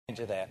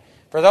of that.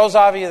 For those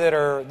of you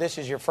this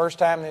is your first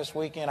time this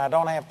weekend, I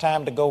don't have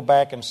time to go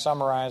back and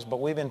summarize, but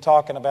we've been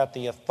talking about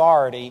the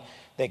authority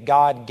that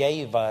God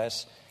gave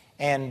us.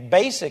 And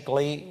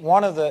basically,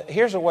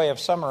 here's a way of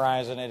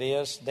summarizing it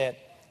is that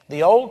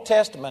the Old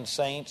Testament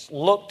saints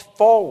looked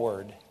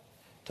forward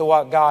to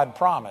what God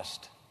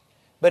promised,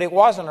 but it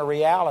wasn't a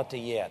reality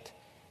yet.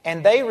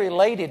 And they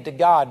related to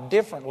God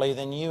differently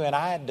than you and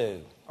I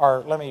do.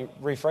 Or let me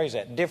rephrase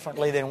that,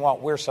 differently than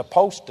what we're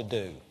supposed to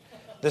do.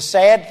 The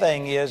sad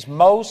thing is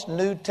most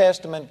New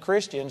Testament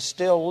Christians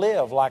still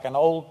live like an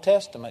Old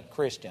Testament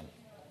Christian.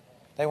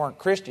 They weren't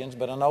Christians,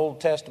 but an Old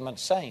Testament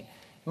saint.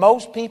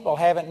 Most people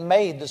haven't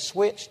made the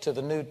switch to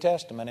the New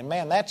Testament. And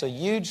man, that's a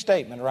huge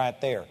statement right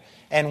there.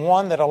 And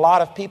one that a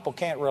lot of people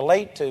can't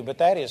relate to, but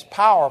that is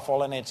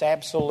powerful and it's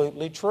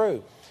absolutely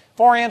true.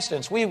 For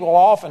instance, we will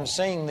often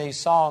sing these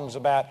songs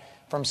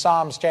from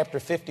Psalms chapter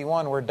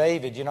 51 where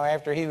David,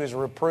 after he was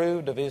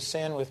reproved of his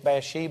sin with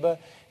Bathsheba,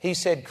 he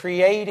said,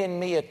 "Create in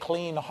me a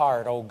clean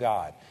heart, O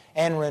God,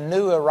 and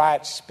renew a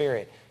right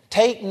spirit.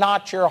 Take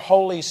not your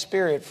Holy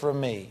Spirit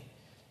from me."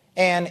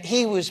 And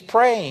he was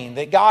praying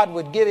that God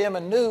would give him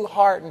a new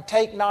heart and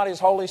take not His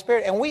Holy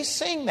Spirit. And we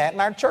sing that in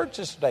our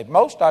churches today.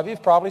 Most of you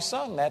have probably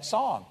sung that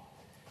song.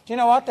 Do you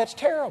know what? That's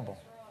terrible.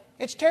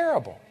 It's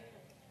terrible.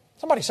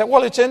 Somebody said,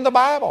 well, it's in the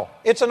Bible.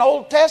 It's an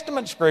Old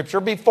Testament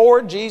scripture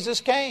before Jesus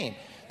came.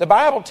 The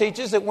Bible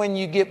teaches that when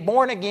you get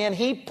born again,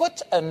 He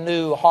puts a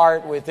new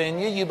heart within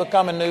you. You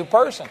become a new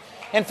person.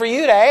 And for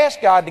you to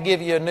ask God to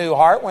give you a new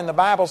heart when the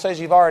Bible says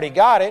you've already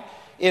got it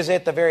is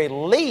at the very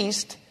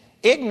least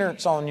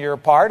ignorance on your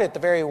part. At the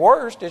very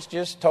worst, it's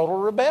just total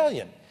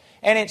rebellion.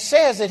 And it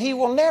says that He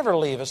will never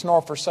leave us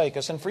nor forsake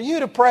us. And for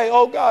you to pray,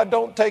 "Oh God,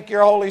 don't take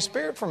your Holy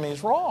Spirit from me,"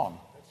 is wrong.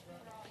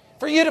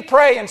 For you to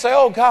pray and say,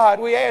 "Oh God,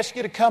 we ask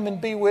you to come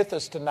and be with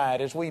us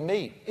tonight as we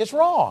meet," it's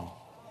wrong.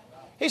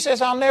 He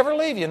says, "I'll never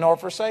leave you nor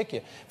forsake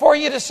you." For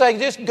you to say,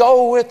 "Just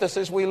go with us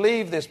as we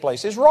leave this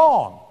place," is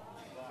wrong.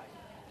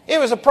 It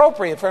was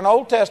appropriate for an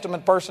Old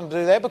Testament person to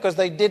do that because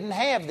they didn't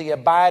have the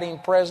abiding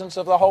presence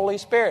of the Holy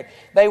Spirit.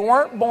 They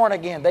weren't born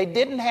again. They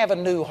didn't have a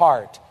new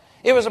heart.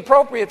 It was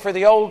appropriate for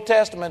the Old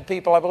Testament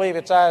people, I believe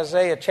it's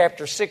Isaiah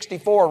chapter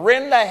 64,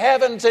 "Rend the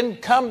heavens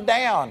and come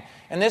down."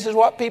 And this is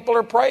what people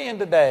are praying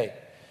today.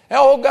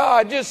 "Oh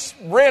God, just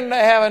rend the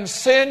heavens,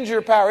 send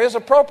your power." It's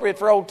appropriate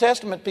for Old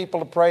Testament people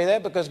to pray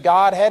that because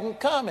God hadn't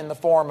come in the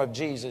form of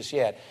Jesus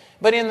yet.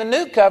 But in the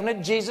New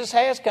Covenant, Jesus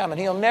has come,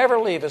 and He'll never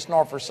leave us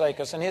nor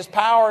forsake us, and His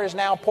power is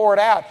now poured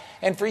out.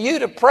 And for you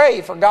to pray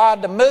for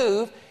God to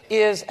move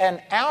is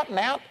an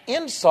out-and-out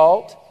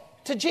insult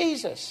to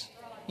Jesus.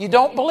 You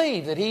don't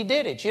believe that He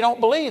did it. You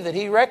don't believe that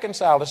He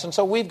reconciled us. And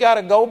so we've got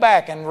to go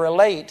back and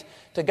relate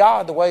to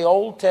God the way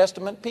Old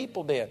Testament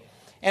people did.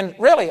 And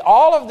really,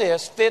 all of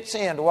this fits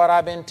into what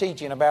I've been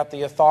teaching about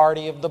the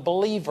authority of the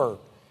believer.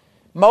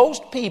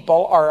 Most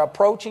people are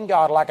approaching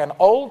God like an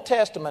Old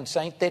Testament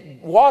saint that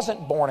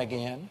wasn't born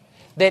again,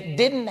 that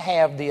didn't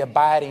have the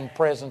abiding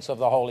presence of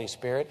the Holy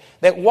Spirit,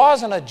 that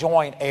wasn't a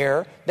joint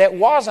heir, that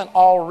wasn't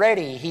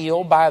already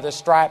healed by the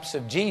stripes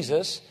of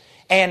Jesus,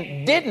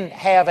 and didn't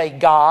have a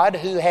God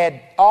who had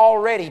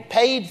already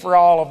paid for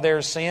all of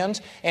their sins,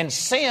 and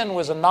sin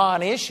was a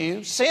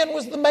non-issue. Sin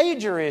was the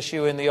major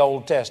issue in the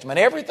Old Testament.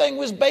 Everything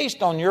was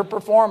based on your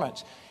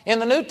performance. In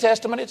the New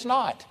Testament, it's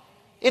not.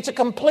 It's a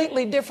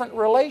completely different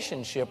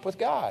relationship with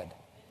God.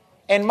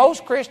 And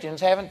most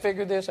Christians haven't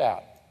figured this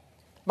out.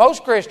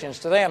 Most Christians,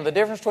 to them, the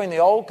difference between the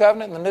Old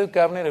Covenant and the New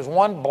Covenant is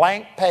one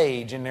blank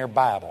page in their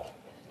Bible.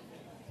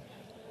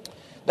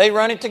 They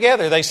run it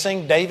together. They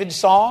sing David's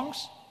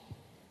songs.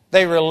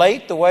 They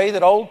relate the way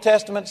that Old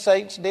Testament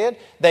saints did.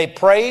 They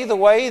pray the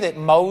way that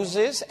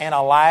Moses and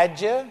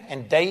Elijah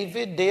and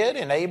David did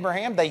and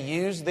Abraham. They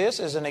use this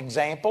as an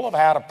example of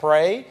how to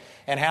pray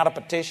and how to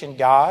petition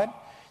God.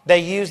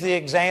 They use the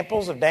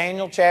examples of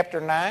Daniel chapter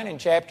 9 and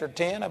chapter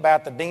 10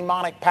 about the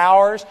demonic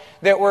powers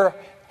that were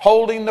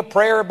holding the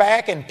prayer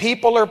back, and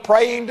people are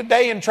praying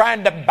today and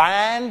trying to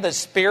bind the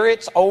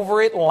spirits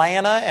over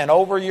Atlanta and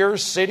over your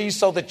city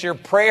so that your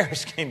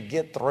prayers can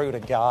get through to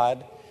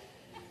God.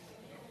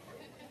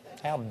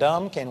 How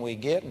dumb can we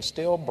get and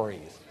still breathe?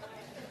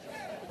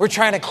 We're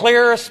trying to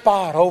clear a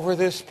spot over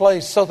this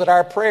place so that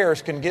our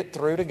prayers can get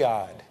through to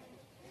God.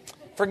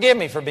 Forgive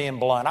me for being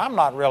blunt. I'm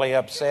not really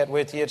upset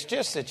with you. It's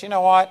just that, you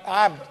know what?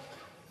 I'm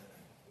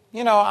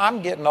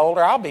getting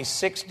older. I'll be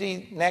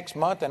 60 next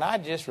month, and I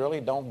just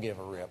really don't give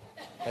a rip.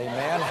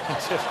 Amen?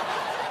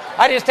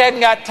 I just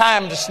hadn't got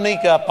time to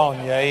sneak up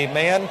on you.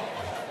 Amen?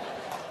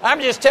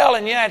 I'm just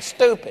telling you, that's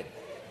stupid.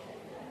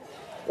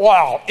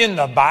 Well, in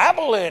the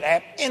Bible,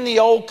 in the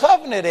Old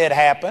Covenant, it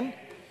happened.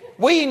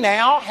 We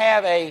now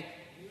have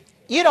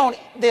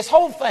this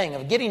whole thing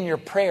of getting your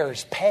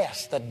prayers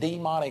past the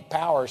demonic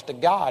powers to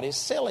God is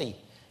silly.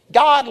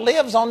 God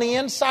lives on the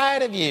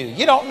inside of you.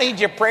 You don't need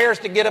your prayers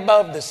to get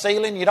above the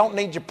ceiling. You don't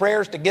need your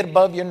prayers to get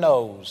above your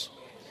nose.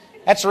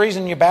 That's the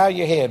reason you bow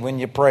your head when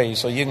you pray,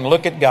 so you can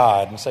look at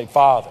God and say,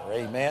 Father,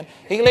 amen.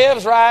 He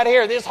lives right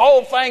here. This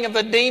whole thing of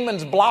the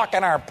demons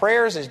blocking our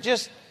prayers is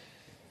just,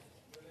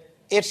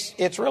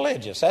 It's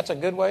religious. That's a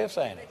good way of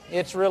saying it.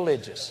 It's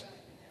religious.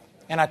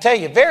 And I tell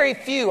you, very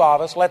few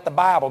of us let the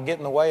Bible get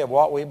in the way of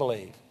what we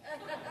believe.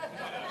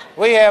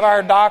 We have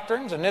our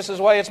doctrines, and this is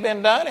the way it's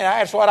been done, and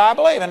that's what I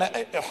believe.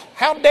 And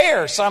how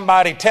dare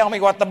somebody tell me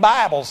what the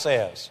Bible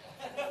says?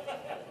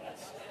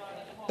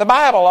 The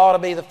Bible ought to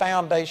be the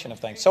foundation of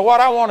things. So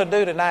what I want to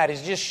do tonight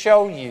is just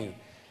show you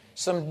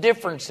some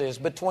differences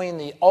between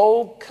the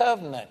Old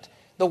Covenant,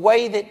 the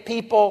way that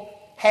people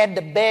had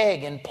to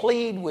beg and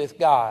plead with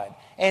God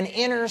and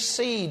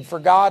intercede for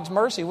God's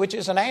mercy, which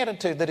is an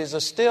attitude that is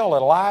still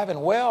alive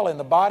and well in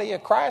the body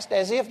of Christ,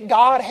 as if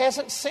God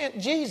hasn't sent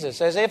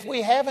Jesus, as if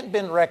we haven't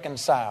been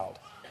reconciled.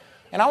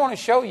 And I want to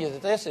show you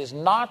that this is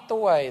not the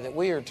way that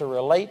we are to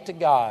relate to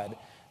God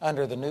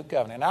under the New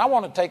Covenant. And I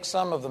want to take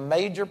some of the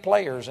major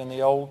players in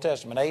the Old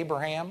Testament,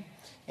 Abraham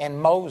and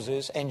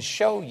Moses, and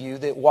show you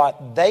that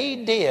what they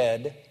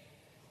did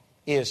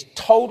is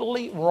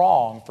totally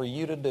wrong for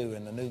you to do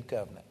in the New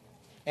Covenant.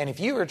 And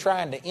if you are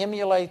trying to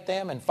emulate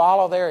them and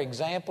follow their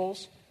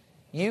examples,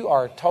 you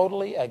are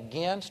totally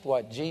against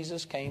what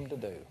Jesus came to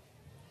do.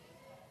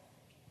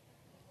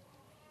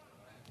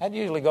 That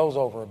usually goes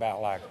over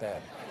about like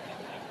that.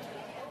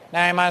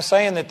 Now, am I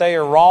saying that they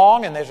are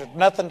wrong and there's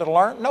nothing to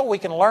learn? No, we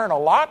can learn a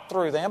lot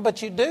through them,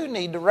 but you do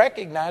need to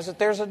recognize that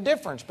there's a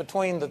difference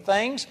between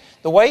the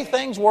way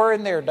things were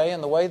in their day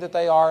and the way that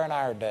they are in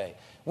our day.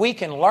 We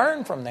can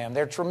learn from them.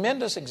 They're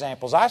tremendous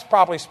examples. I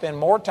probably spend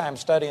more time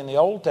studying the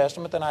Old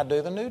Testament than I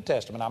do the New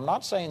Testament. I'm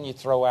not saying you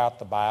throw out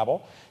the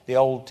Bible, the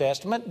Old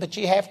Testament, but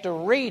you have to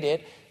read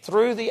it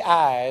through the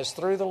eyes,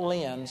 through the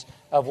lens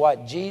of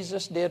what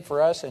Jesus did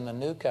for us in the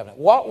New Covenant.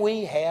 What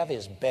we have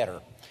is better.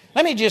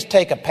 Let me just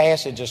take a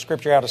passage of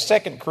Scripture out of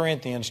 2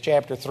 Corinthians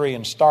chapter 3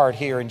 and start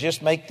here and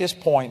just make this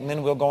point, and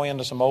then we'll go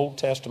into some Old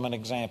Testament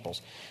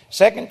examples.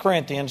 2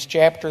 Corinthians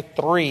chapter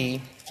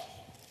 3,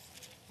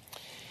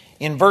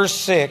 in verse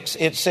 6,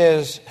 it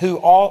says, who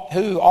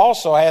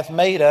also hath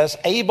made us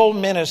able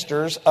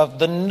ministers of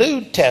the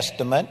New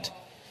Testament,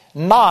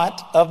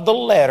 not of the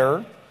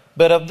letter,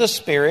 but of the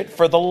Spirit.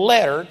 For the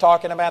letter,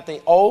 talking about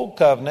the Old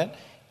Covenant,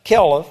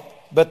 killeth,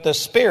 but the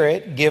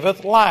Spirit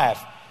giveth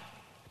life.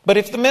 But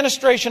if the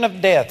ministration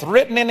of death,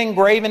 written and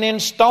engraven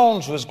in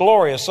stones, was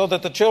glorious, so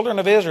that the children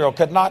of Israel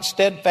could not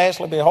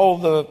steadfastly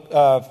behold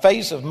the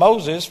face of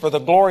Moses for the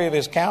glory of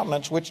his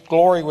countenance, which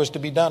glory was to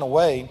be done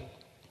away.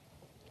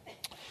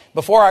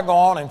 Before I go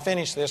on and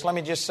finish this, let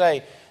me just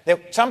say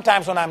that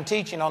sometimes when I'm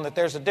teaching on that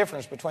there's a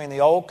difference between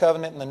the Old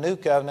Covenant and the New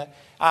Covenant,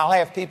 I'll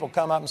have people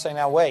come up and say,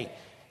 now wait,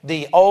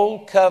 the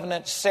Old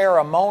Covenant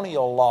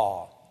ceremonial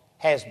law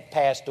has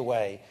passed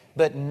away,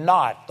 but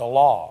not the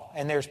law.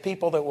 And there's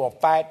people that will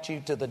fight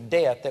you to the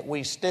death that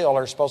we still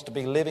are supposed to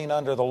be living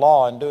under the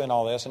law and doing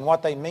all this. And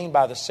what they mean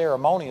by the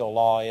ceremonial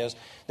law is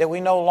that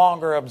we no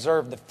longer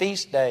observe the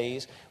feast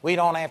days. We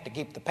don't have to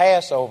keep the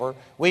Passover.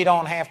 We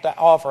don't have to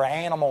offer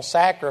animal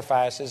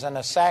sacrifices and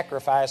a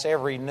sacrifice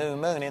every new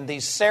moon. And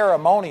these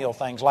ceremonial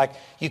things, like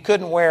you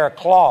couldn't wear a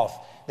cloth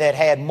that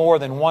had more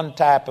than one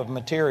type of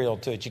material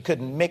to it. You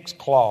couldn't mix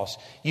cloths.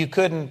 You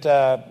couldn't,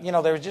 there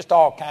was just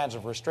all kinds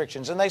of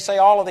restrictions. And they say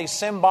all of these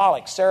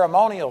symbolic,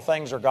 ceremonial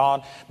things are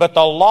gone, but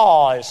the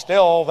law is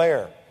still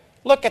there.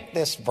 Look at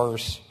this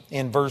verse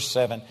in verse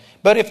 7.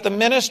 But if the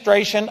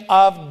ministration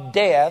of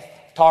death,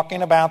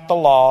 talking about the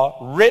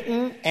law,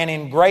 written and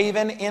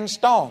engraven in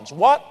stones.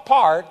 What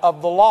part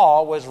of the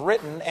law was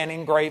written and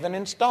engraven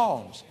in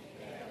stones?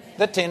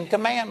 The Ten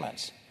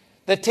Commandments.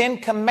 The Ten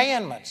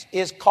Commandments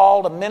is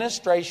called a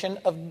ministration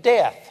of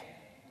death.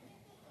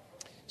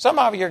 Some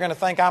of you are going to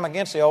think I'm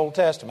against the Old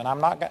Testament.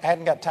 I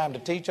hadn't got time to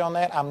teach on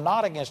that. I'm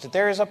not against it.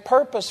 There is a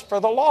purpose for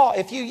the law.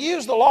 If you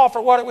use the law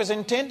for what it was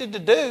intended to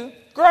do,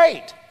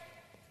 great.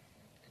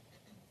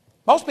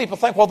 Most people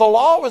think, well, the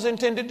law was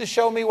intended to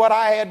show me what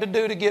I had to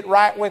do to get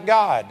right with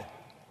God.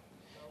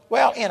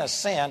 Well, in a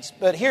sense,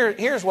 but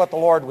here's what the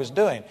Lord was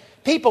doing.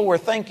 People were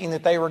thinking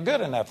that they were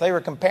good enough. They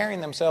were comparing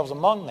themselves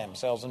among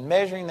themselves and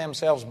measuring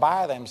themselves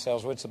by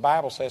themselves, which the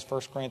Bible says,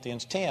 1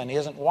 Corinthians 10,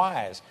 isn't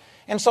wise.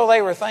 And so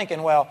they were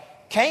thinking, well,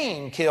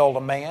 Cain killed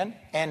a man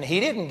and he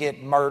didn't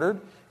get murdered.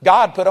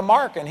 God put a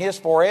mark in his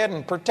forehead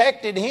and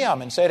protected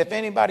him and said, if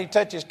anybody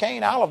touches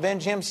Cain, I'll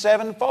avenge him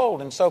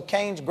sevenfold. And so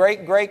Cain's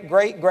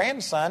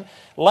great-great-great-grandson,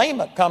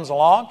 Lamech, comes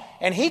along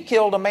and he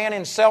killed a man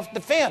in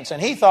self-defense.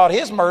 And he thought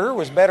his murder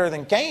was better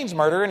than Cain's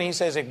murder. And he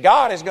says, if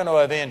God is going to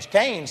avenge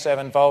Cain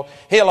sevenfold,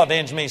 he'll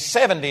avenge me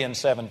 70 and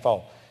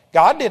sevenfold.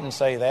 God didn't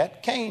say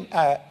that.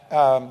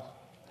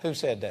 Who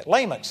said that?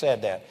 Lamech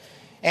said that.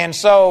 And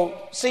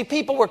so, see,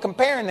 people were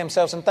comparing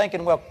themselves and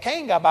thinking, well,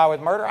 Cain got by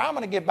with murder, I'm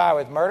going to get by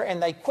with murder.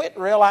 And they quit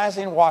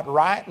realizing what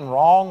right and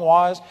wrong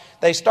was.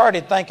 They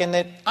started thinking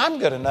that I'm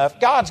good enough,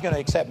 God's going to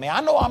accept me. I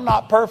know I'm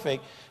not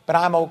perfect, but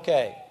I'm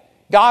okay.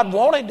 God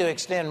wanted to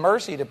extend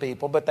mercy to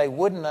people, but they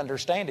wouldn't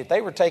understand it. They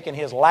were taking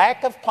His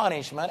lack of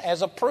punishment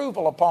as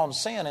approval upon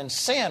sin, and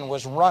sin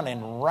was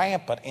running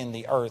rampant in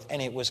the earth,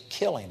 and it was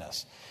killing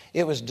us.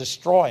 It was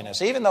destroying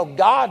us. Even though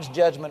God's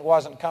judgment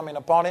wasn't coming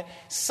upon it,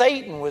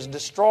 Satan was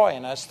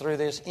destroying us through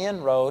this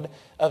inroad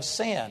of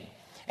sin.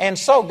 And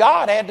so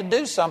God had to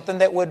do something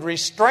that would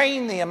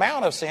restrain the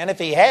amount of sin. If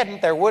He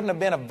hadn't, there wouldn't have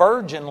been a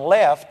virgin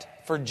left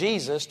for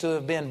Jesus to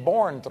have been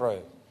born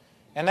through.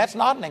 And that's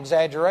not an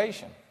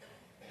exaggeration.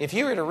 If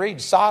you were to read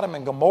Sodom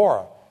and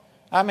Gomorrah,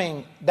 I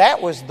mean,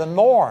 that was the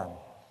norm.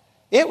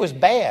 It was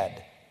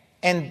bad.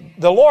 And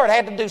the Lord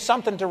had to do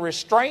something to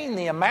restrain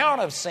the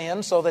amount of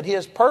sin so that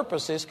His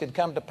purposes could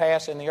come to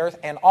pass in the earth.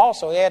 And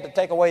also He had to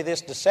take away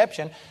this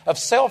deception of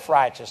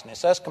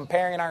self-righteousness, us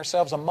comparing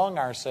ourselves among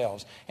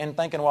ourselves and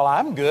thinking, well,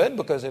 I'm good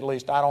because at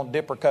least I don't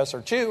dip or cuss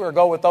or chew or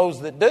go with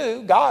those that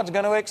do. God's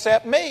going to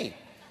accept me.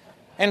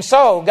 And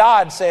so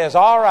God says,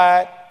 all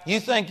right, you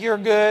think you're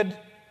good?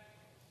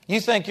 You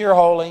think you're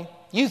holy?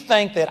 You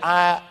think that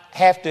I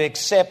have to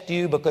accept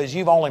you because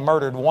you've only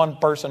murdered one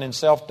person in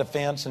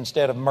self-defense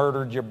instead of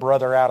murdered your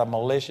brother out of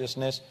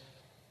maliciousness?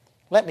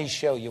 Let me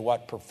show you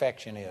what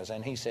perfection is.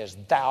 And He says,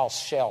 thou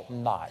shalt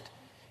not.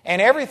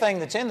 And everything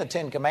that's in the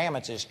Ten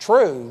Commandments is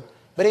true,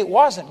 but it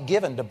wasn't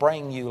given to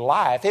bring you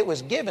life. It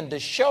was given to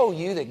show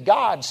you that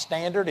God's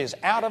standard is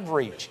out of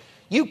reach.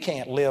 You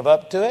can't live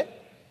up to it.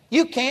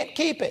 You can't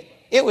keep it.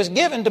 It was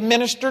given to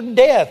minister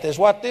death, is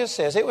what this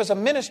says. It was a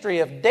ministry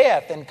of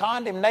death and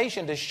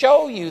condemnation to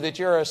show you that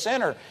you're a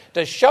sinner,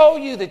 to show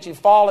you that you've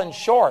fallen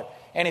short.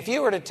 And if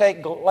you were to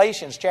take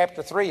Galatians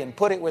chapter 3 and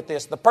put it with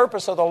this, the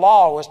purpose of the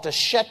law was to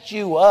shut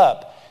you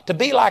up, to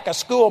be like a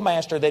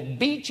schoolmaster that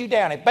beat you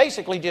down. It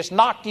basically just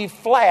knocked you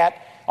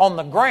flat on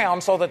the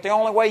ground so that the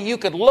only way you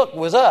could look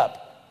was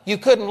up. You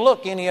couldn't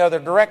look any other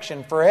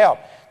direction for help.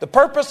 The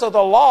purpose of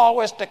the law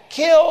was to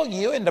kill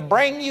you and to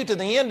bring you to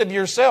the end of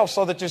yourself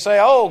so that you say,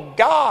 oh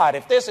God,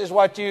 if this is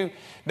what you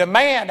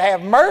demand,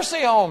 have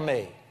mercy on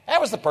me.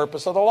 That was the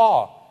purpose of the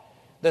law.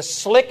 The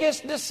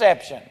slickest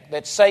deception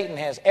that Satan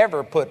has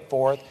ever put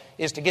forth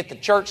is to get the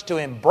church to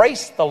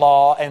embrace the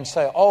law and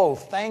say, oh,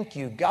 thank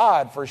you,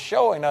 God, for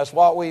showing us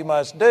what we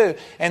must do.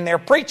 And they're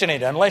preaching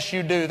it, unless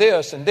you do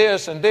this and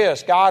this and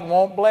this, God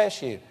won't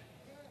bless you.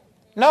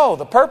 No,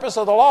 the purpose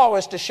of the law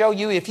is to show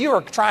you if you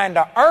are trying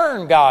to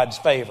earn God's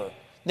favor,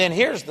 then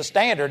here's the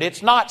standard.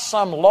 It's not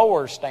some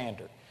lower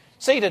standard.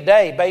 See,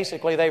 today,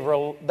 basically,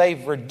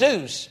 they've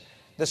reduced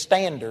the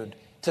standard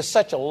to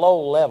such a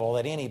low level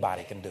that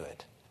anybody can do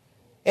it.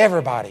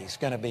 Everybody's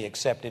going to be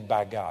accepted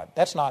by God.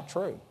 That's not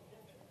true.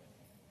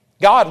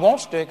 God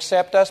wants to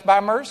accept us by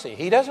mercy.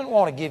 He doesn't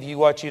want to give you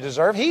what you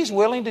deserve. He's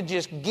willing to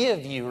just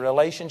give you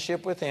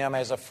relationship with Him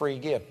as a free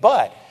gift.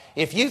 But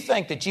if you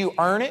think that you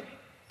earn it,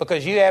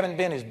 because you haven't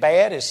been as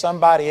bad as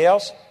somebody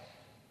else,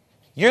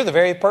 you're the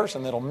very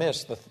person that'll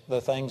miss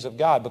the things of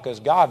God, because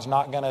God's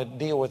not going to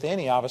deal with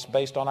any of us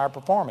based on our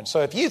performance.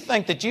 So if you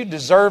think that you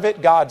deserve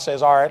it, God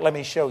says, all right, let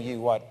me show you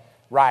what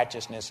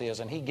righteousness is.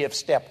 And He gives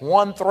step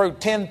 1 through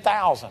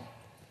 10,000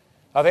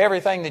 of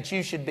everything that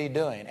you should be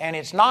doing. And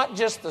it's not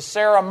just the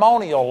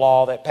ceremonial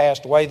law that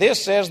passed away.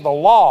 This says the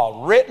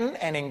law, written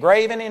and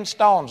engraven in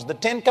stones, the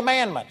 10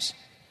 Commandments,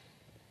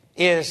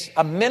 is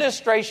a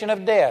ministration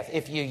of death.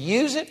 If you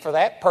use it for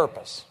that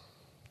purpose,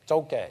 it's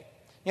okay.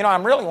 You know,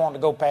 I'm really wanting to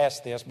go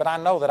past this, but I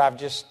know that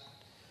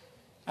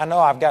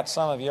I've got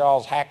some of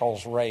y'all's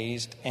hackles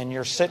raised, and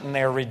you're sitting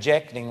there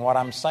rejecting what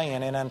I'm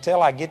saying, and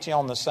until I get you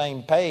on the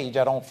same page,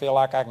 I don't feel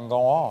like I can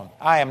go on.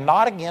 I am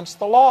not against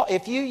the law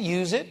if you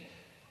use it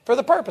for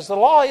the purpose. The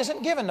law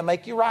isn't given to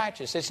make you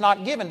righteous. It's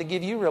not given to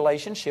give you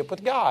relationship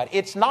with God.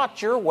 It's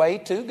not your way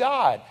to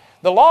God.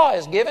 The law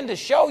is given to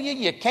show you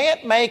you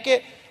can't make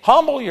it.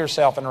 Humble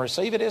yourself and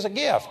receive it as a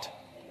gift.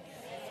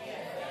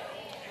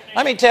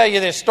 Let me tell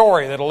you this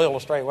story that'll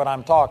illustrate what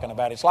I'm talking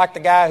about. It's like the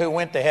guy who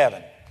went to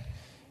heaven,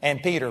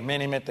 and Peter met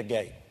him at the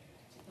gate.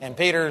 And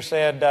Peter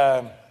said,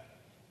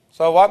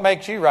 so what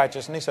makes you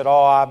righteous? And he said,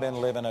 oh, I've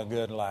been living a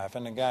good life.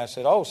 And the guy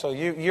said, oh, so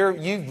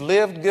you've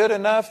lived good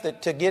enough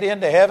to get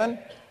into heaven?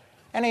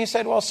 And he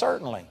said, well,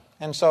 certainly.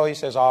 And so he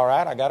says, all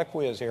right, I got a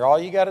quiz here. All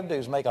you got to do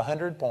is make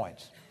 100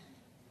 points.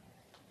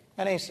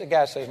 And the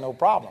guy says, no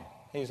problem.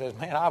 He says,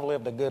 man, I've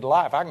lived a good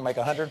life. I can make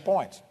 100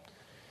 points.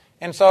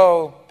 And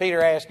so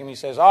Peter asked him, he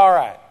says, all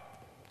right,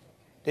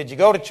 did you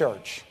go to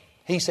church?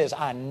 He says,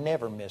 I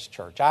never missed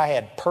church. I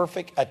had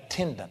perfect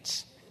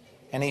attendance.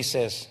 And he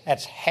says,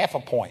 that's half a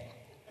point.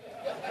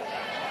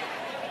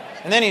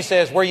 And then he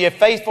says, were you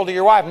faithful to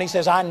your wife? And he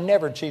says, I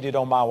never cheated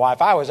on my wife.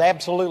 I was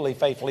absolutely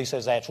faithful. He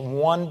says, that's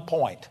 1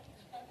 point.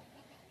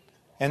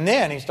 And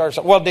then he starts,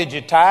 well, did you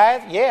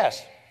tithe?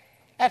 Yes.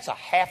 That's a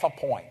half a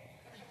point.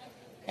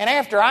 And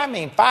after,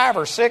 5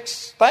 or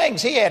 6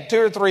 things, he had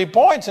 2 or 3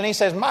 points. And he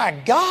says, my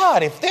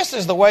God, if this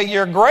is the way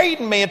you're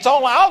grading me,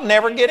 I'll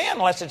never get in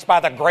unless it's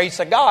by the grace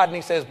of God. And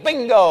he says,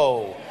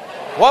 bingo.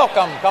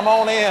 Welcome. Come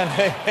on in.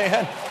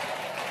 Amen.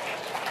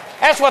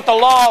 That's what the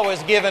law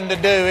was given to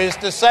do, is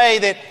to say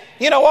that,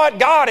 you know what,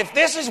 God, if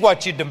this is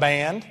what you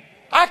demand,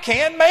 I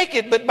can't make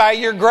it but by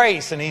your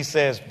grace. And He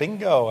says,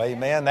 bingo,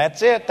 amen,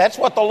 that's it. That's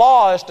what the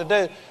law is to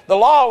do. The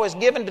law was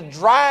given to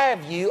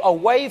drive you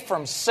away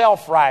from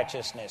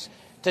self-righteousness,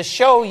 to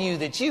show you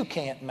that you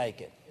can't make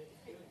it.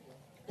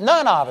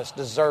 None of us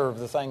deserve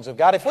the things of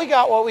God. If we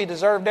got what we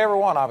deserved, every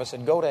one of us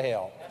would go to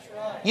hell.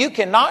 You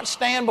cannot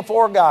stand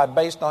before God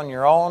based on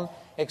your own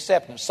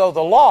acceptance. So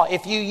the law,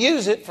 if you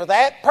use it for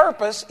that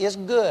purpose, is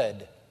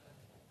good.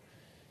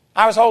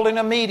 I was holding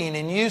a meeting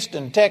in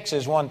Houston,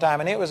 Texas one time,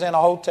 and it was in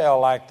a hotel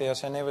like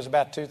this, and there was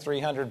about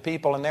 200-300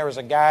 people, and there was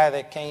a guy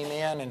that came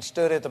in and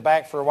stood at the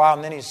back for a while,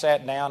 and then he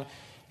sat down,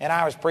 and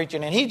I was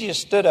preaching, and he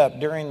just stood up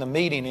during the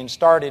meeting and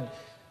started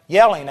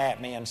yelling at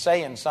me and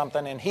saying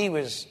something, and he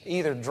was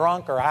either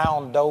drunk or high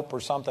on dope or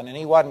something, and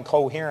he wasn't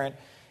coherent,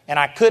 and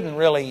I couldn't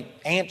really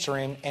answer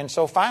him, and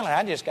so finally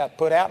I just got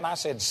put out, and I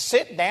said,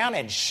 "Sit down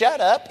and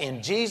shut up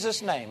in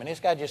Jesus' name," and this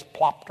guy just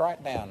plopped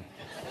right down.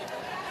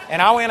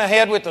 And I went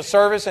ahead with the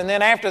service, and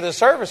then after the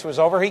service was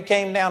over, he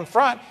came down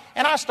front,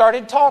 and I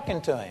started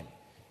talking to him.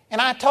 And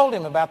I told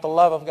him about the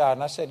love of God,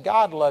 and I said,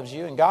 God loves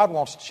you, and God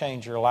wants to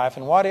change your life,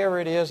 and whatever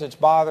it is that's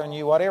bothering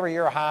you, whatever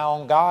you're high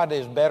on, God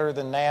is better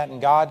than that, and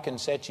God can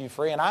set you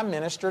free. And I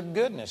ministered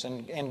goodness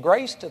and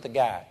grace to the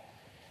guy.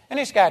 And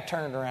this guy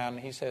turned around, and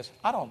he says,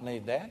 "I don't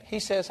need that."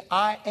 He says,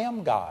 "I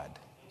am God."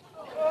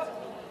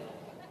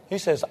 He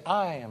says,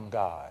 "I am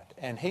God."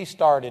 And he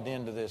started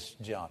into this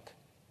junk.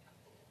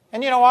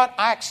 And you know what?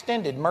 I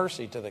extended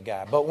mercy to the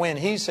guy. But when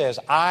he says,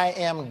 "I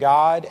am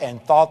God," and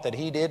thought that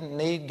he didn't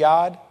need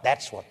God,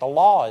 that's what the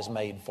law is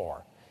made for.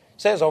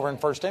 It says over in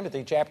 1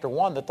 Timothy chapter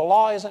 1 that the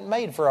law isn't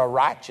made for a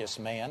righteous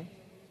man.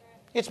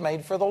 It's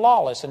made for the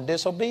lawless and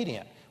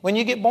disobedient. When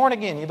you get born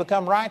again, you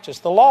become righteous.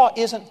 The law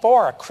isn't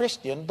for a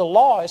Christian. The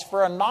law is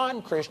for a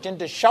non-Christian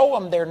to show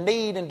them their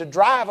need and to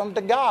drive them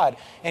to God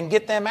and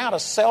get them out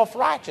of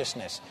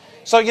self-righteousness.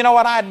 So you know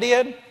what I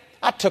did?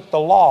 I took the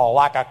law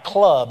like a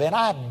club and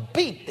I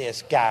beat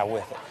this guy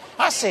with it.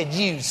 I said,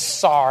 "You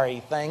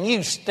sorry thing,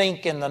 you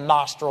stink in the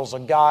nostrils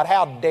of God.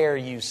 How dare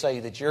you say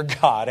that you're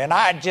God?" And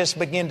I just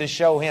began to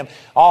show him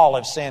all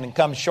have sinned and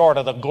come short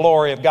of the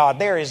glory of God.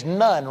 There is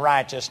none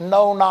righteous,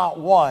 no, not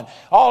one.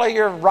 All of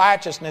your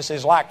righteousness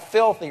is like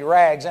filthy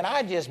rags. And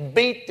I just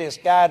beat this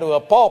guy to a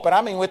pulp. And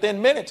I mean,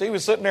 within minutes, he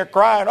was sitting there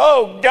crying,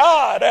 "Oh,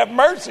 God, have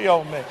mercy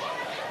on me."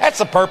 That's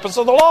the purpose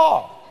of the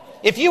law.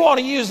 If you want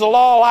to use the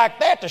law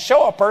like that to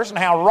show a person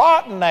how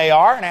rotten they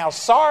are and how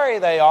sorry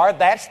they are,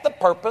 that's the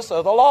purpose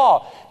of the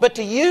law. But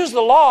to use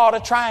the law to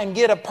try and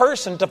get a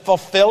person to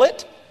fulfill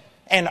it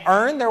and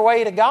earn their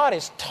way to God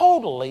is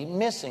totally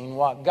missing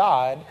what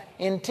God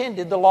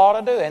intended the law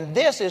to do. And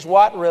this is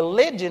what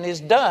religion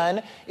has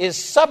done,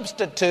 is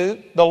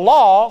substitute the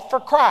law for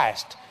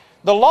Christ.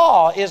 The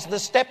law is the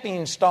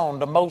stepping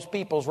stone to most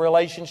people's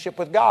relationship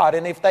with God.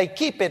 And if they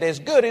keep it as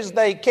good as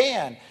they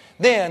can,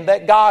 then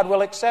that God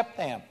will accept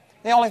them.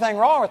 The only thing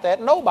wrong with that,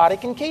 nobody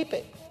can keep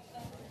it.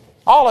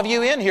 All of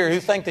you in here who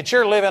think that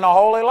you're living a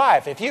holy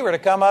life, if you were to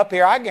come up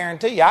here, I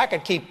guarantee you I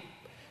could keep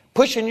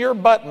pushing your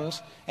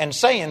buttons and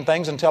saying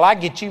things until I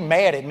get you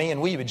mad at me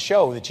and we would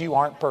show that you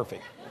aren't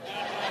perfect.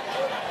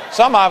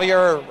 Some of you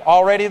are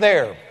already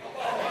there.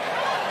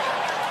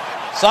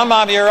 Some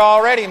of you are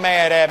already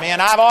mad at me,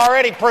 and I've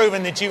already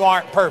proven that you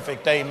aren't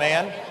perfect,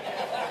 amen.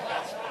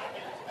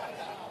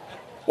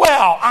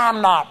 Well,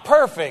 I'm not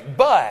perfect,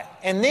 but,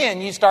 and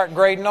then you start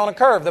grading on a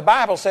curve. The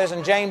Bible says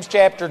in James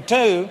chapter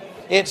 2,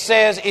 it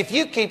says, if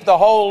you keep the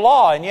whole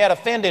law and yet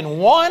offend in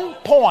one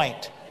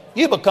point,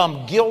 you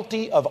become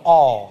guilty of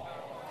all.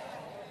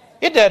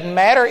 It doesn't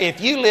matter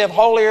if you live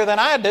holier than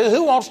I do.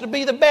 Who wants to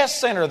be the best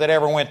sinner that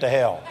ever went to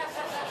hell?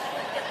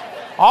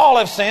 All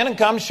have sinned and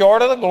come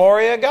short of the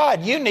glory of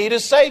God. You need a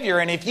Savior.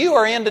 And if you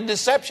are into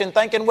deception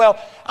thinking, well,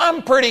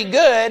 I'm pretty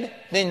good,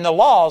 then the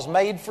law is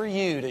made for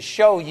you to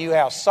show you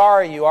how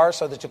sorry you are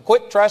so that you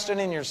quit trusting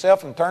in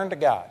yourself and turn to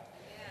God.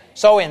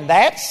 So in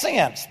that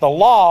sense, the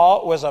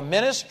law was a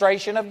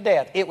ministration of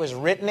death. It was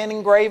written and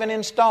engraven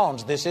in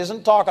stones. This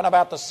isn't talking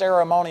about the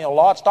ceremonial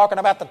law. It's talking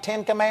about the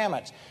Ten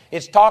Commandments.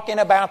 It's talking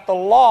about the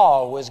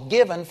law was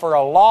given for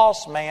a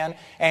lost man,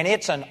 and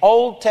it's an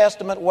Old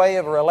Testament way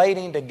of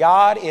relating to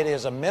God. It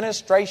is a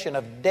ministration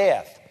of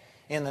death.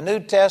 In the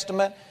New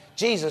Testament,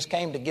 Jesus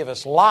came to give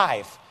us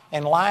life,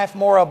 and life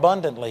more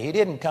abundantly. He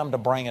didn't come to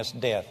bring us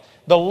death.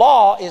 The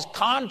law is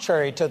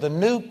contrary to the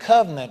new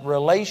covenant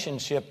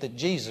relationship that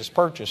Jesus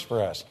purchased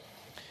for us.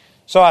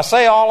 So I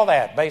say all of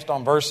that based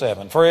on verse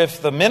 7. For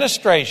if the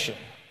ministration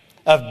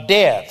of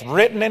death,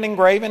 written and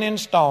engraven in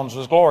stones,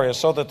 was glorious,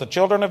 so that the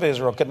children of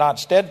Israel could not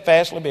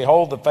steadfastly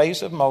behold the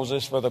face of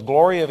Moses for the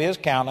glory of his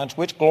countenance,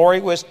 which glory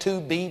was to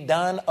be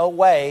done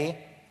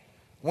away.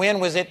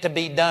 When was it to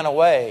be done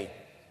away?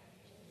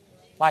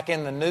 Like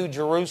in the New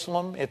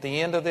Jerusalem at the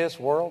end of this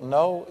world?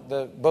 No,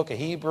 the book of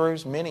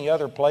Hebrews, many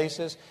other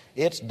places,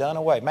 it's done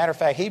away. Matter of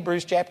fact,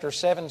 Hebrews chapter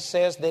 7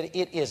 says that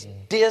it is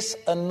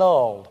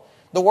disannulled.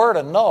 The word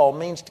annul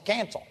means to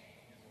cancel.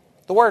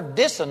 The word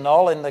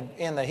disannul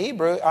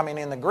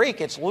in the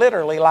Greek, it's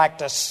literally like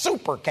to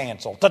super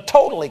cancel, to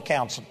totally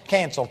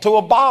cancel, to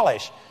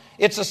abolish.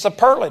 It's a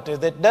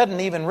superlative that doesn't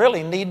even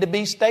really need to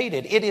be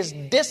stated. It is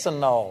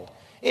disannulled.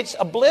 It's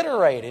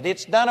obliterated.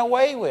 It's done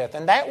away with.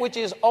 And that which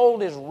is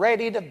old is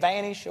ready to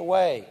vanish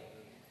away.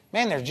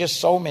 Man, there's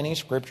just so many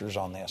scriptures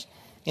on this.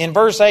 In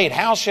verse 8,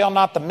 how shall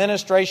not the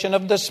ministration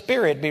of the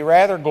Spirit be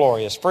rather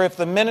glorious? For if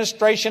the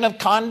ministration of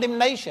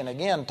condemnation,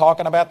 again,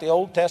 talking about the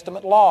Old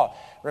Testament law.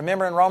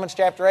 Remember in Romans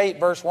chapter 8,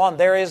 verse 1,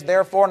 there is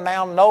therefore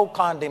now no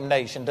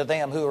condemnation to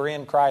them who are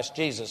in Christ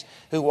Jesus,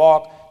 who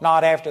walk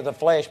not after the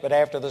flesh, but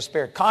after the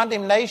Spirit.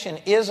 Condemnation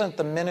isn't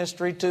the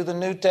ministry to the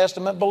New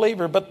Testament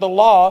believer, but the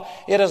law,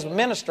 it is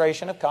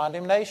ministration of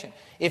condemnation.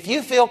 If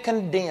you feel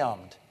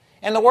condemned,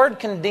 and the word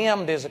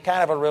condemned is a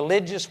kind of a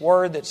religious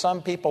word that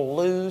some people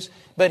lose.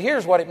 But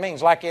here's what it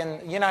means. Like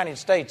in the United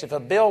States, if a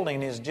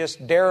building is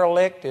just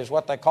derelict, is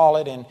what they call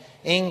it in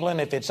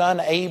England, if it's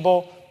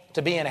unable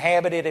to be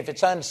inhabited, if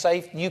it's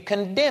unsafe, you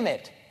condemn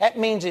it. That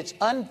means it's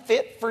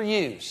unfit for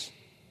use.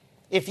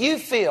 If you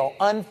feel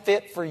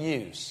unfit for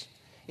use,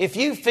 if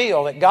you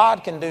feel that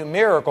God can do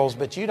miracles,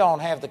 but you don't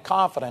have the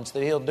confidence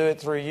that He'll do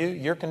it through you,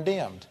 you're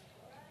condemned.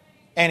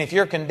 And if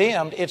you're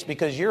condemned, it's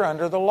because you're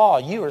under the law.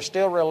 You are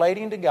still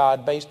relating to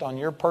God based on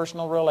your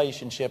personal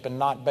relationship and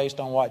not based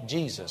on what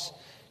Jesus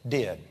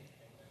did.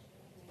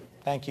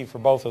 Thank you for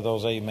both of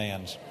those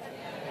amens.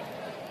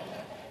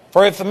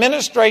 For if the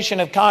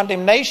ministration of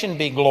condemnation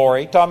be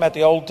glory, talking about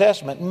the Old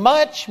Testament,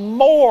 much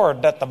more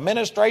doth the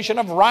ministration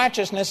of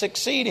righteousness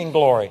exceed in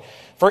glory.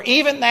 For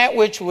even that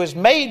which was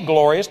made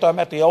glorious, talking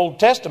about the Old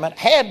Testament,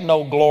 had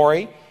no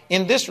glory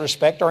in this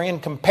respect or in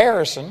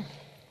comparison,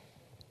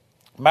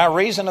 by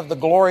reason of the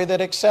glory that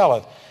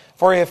excelleth.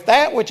 For if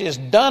that which is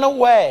done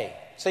away,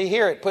 see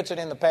here it puts it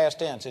in the past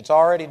tense, it's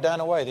already done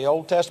away. The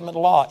Old Testament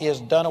law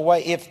is done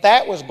away. If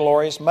that was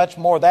glorious, much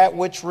more that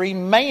which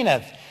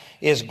remaineth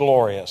is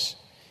glorious.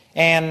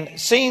 And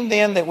seeing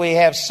then that we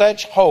have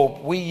such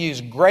hope, we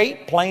use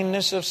great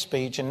plainness of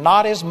speech, and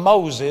not as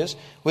Moses,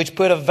 which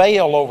put a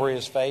veil over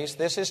his face.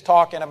 This is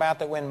talking about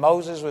that when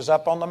Moses was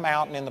up on the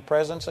mountain in the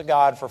presence of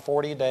God for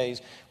 40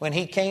 days, when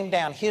he came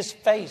down, his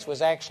face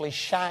was actually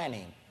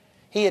shining.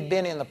 He had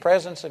been in the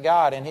presence of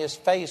God, and his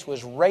face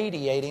was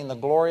radiating the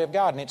glory of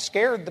God. And it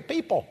scared the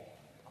people.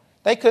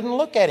 They couldn't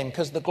look at him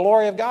because the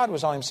glory of God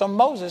was on him. So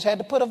Moses had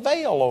to put a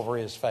veil over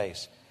his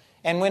face.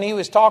 And when he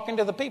was talking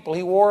to the people,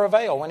 he wore a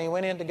veil. When he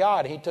went into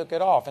God, he took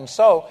it off. And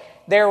so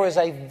there was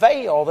a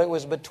veil that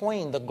was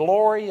between the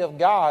glory of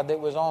God that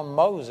was on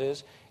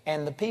Moses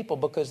and the people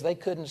because they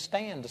couldn't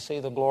stand to see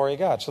the glory of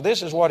God. So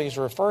this is what he's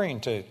referring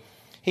to.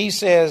 He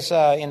says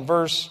in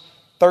verse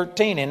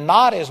 13, and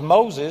not as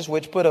Moses,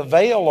 which put a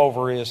veil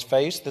over his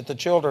face, that the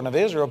children of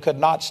Israel could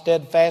not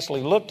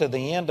steadfastly look to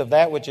the end of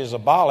that which is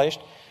abolished.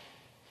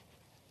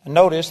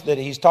 Notice that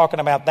he's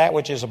talking about that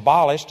which is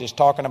abolished, he's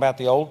talking about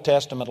the Old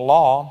Testament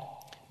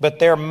law. But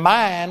their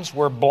minds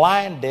were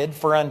blinded,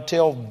 for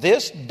until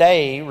this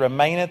day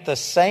remaineth the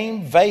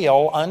same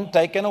veil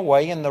untaken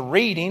away in the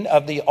reading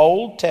of the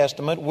Old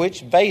Testament, which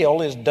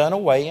veil is done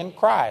away in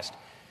Christ.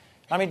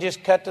 Let me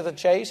just cut to the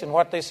chase, and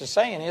what this is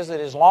saying is that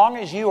as long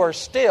as you are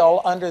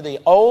still under the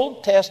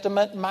Old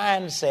Testament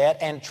mindset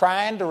and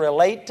trying to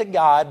relate to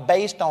God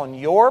based on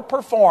your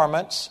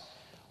performance,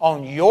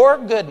 on your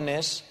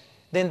goodness,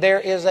 then there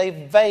is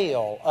a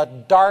veil, a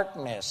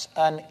darkness,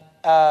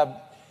 a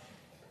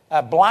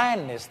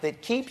blindness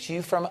that keeps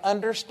you from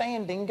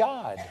understanding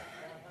God.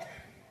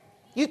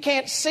 You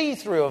can't see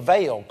through a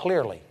veil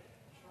clearly.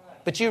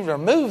 But you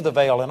remove the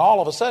veil and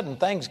all of a sudden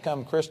things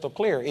come crystal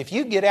clear. If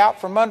you get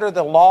out from under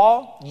the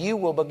law, you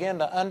will begin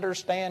to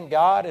understand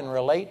God and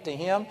relate to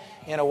Him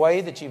in a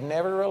way that you've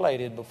never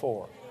related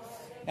before.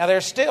 Now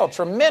there's still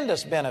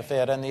tremendous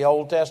benefit in the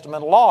Old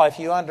Testament law if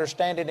you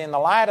understand it in the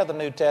light of the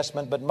New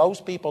Testament, but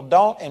most people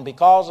don't, and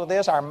because of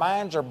this our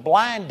minds are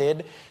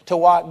blinded to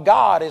what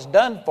God has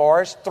done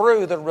for us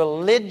through the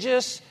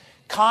religious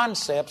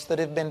concepts that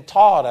have been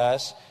taught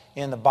us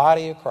in the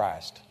body of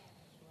Christ.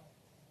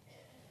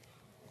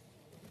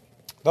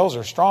 Those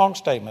are strong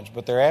statements,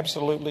 but they're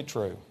absolutely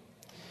true.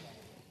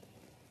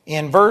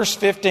 In verse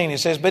 15 it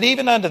says, but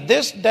even unto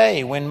this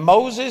day when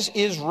Moses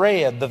is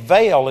read, the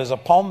veil is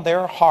upon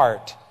their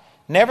heart.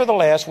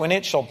 Nevertheless, when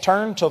it shall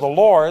turn to the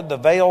Lord, the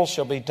veil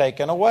shall be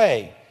taken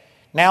away.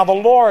 Now the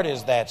Lord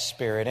is that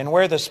Spirit, and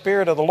where the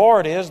Spirit of the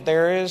Lord is,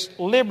 there is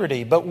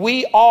liberty. But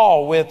we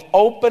all with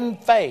open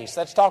face,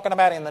 that's talking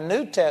about in the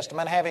New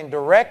Testament, having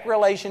direct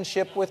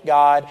relationship with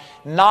God,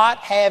 not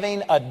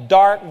having a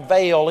dark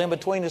veil in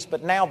between us,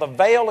 but now the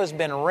veil has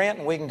been rent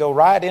and we can go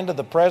right into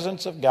the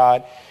presence of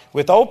God.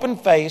 With open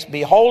face,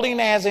 beholding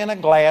as in a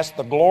glass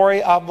the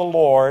glory of the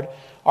Lord,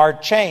 are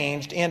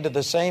changed into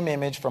the same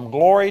image from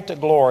glory to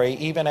glory,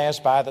 even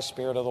as by the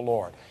Spirit of the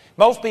Lord.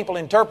 Most people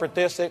interpret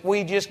this that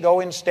we just go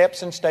in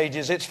steps and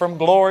stages. It's from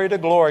glory to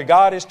glory.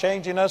 God is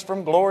changing us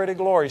from glory to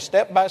glory,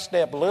 step by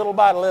step, little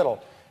by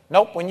little.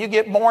 Nope, when you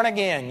get born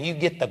again, you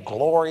get the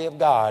glory of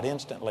God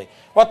instantly.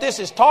 What this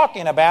is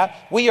talking about,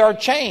 we are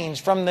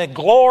changed from the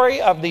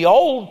glory of the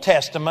Old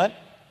Testament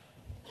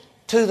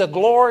to the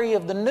glory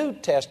of the New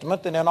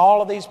Testament. And in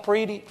all of these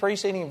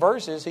preceding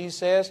verses, he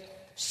says,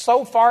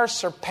 so far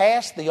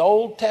surpassed the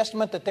Old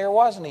Testament that there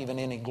wasn't even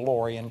any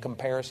glory in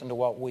comparison to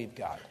what we've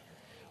got.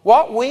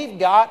 What we've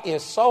got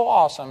is so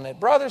awesome that,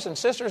 brothers and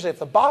sisters, if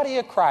the body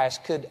of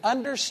Christ could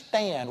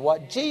understand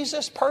what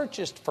Jesus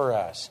purchased for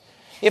us,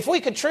 If we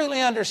could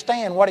truly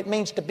understand what it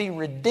means to be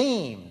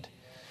redeemed,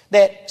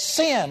 that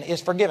sin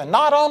is forgiven.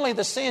 Not only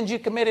the sins you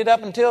committed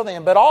up until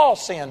then, but all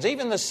sins,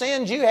 even the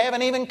sins you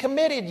haven't even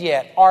committed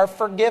yet, are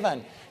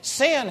forgiven.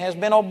 Sin has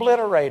been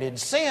obliterated.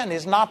 Sin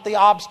is not the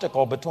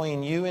obstacle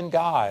between you and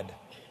God.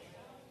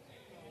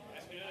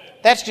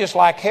 That's just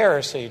like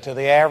heresy to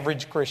the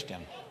average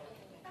Christian.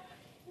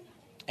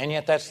 And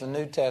yet that's the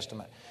New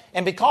Testament.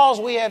 And because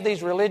we have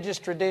these religious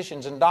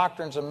traditions and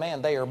doctrines of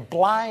men, they are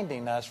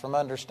blinding us from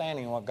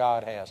understanding what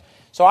God has.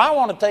 So I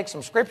want to take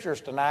some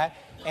scriptures tonight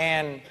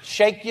and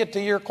shake you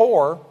to your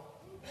core.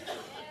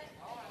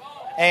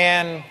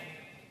 And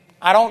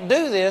I don't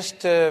do this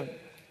to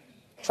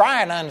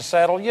try and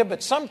unsettle you,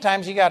 but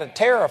sometimes you got to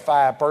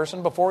terrify a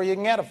person before you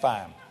can edify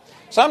them.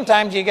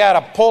 Sometimes you got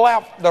to pull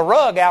out the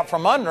rug out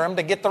from under them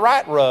to get the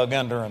right rug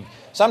under them.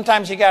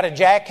 Sometimes you got to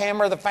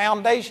jackhammer the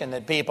foundation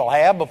that people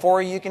have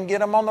before you can get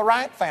them on the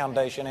right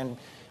foundation. And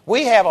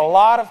we have a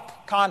lot of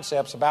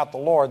concepts about the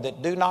Lord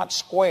that do not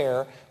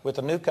square with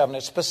the New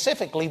Covenant,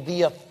 specifically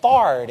the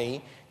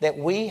authority that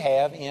we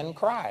have in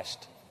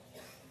Christ.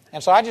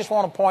 And so I just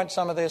want to point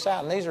some of this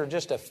out. And these are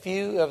just a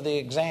few of the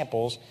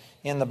examples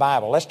in the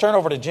Bible. Let's turn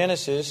over to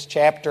Genesis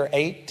chapter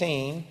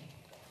 18.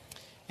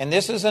 And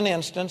this is an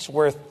instance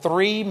where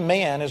 3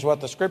 men, is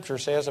what the Scripture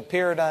says,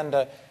 appeared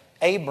unto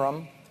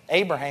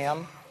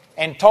Abraham,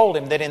 and told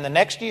him that in the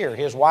next year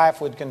his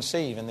wife would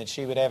conceive and that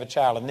she would have a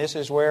child. And this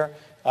is where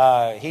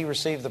he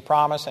received the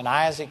promise, and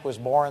Isaac was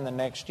born the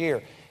next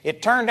year.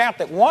 It turned out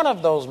that one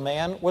of those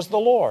men was the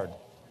Lord.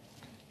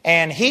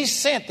 And he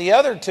sent the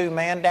other 2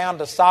 men down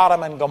to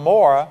Sodom and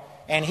Gomorrah,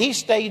 and he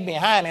stayed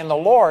behind. And the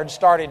Lord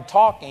started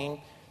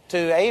talking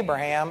to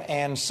Abraham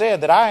and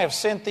said that I have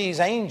sent these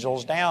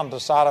angels down to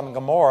Sodom and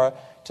Gomorrah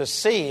to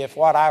see if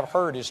what I've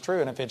heard is true.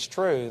 And if it's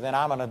true, then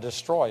I'm going to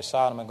destroy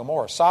Sodom and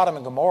Gomorrah. Sodom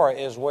and Gomorrah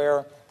is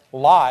where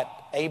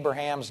Lot,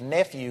 Abraham's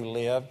nephew,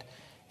 lived.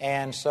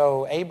 And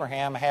so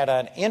Abraham had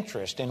an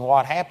interest in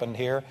what happened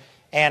here.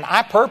 And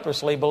I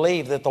purposely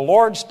believe that the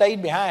Lord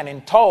stayed behind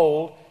and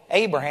told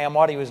Abraham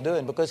what he was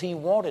doing because he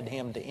wanted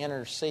him to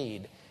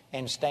intercede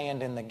and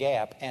stand in the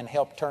gap and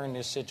help turn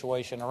this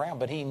situation around.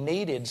 But he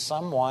needed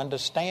someone to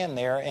stand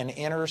there and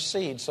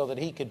intercede so that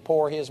he could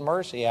pour his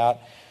mercy out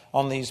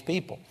on these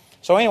people.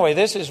 So anyway,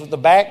 this is the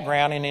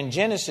background. And in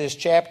Genesis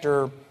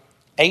chapter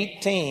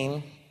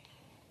 18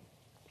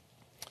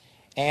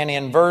 and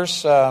in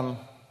verse, let's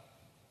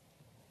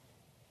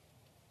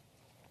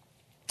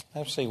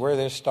see where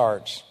this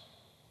starts.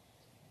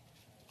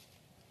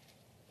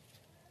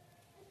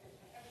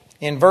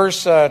 In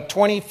verse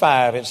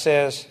 25 it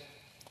says,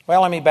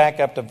 well, let me back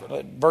up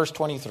to verse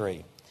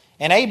 23.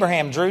 And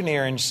Abraham drew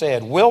near and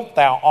said, wilt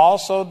thou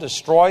also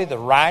destroy the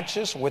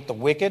righteous with the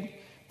wicked?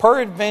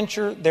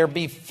 Peradventure there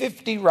be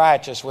 50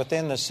 righteous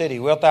within the city.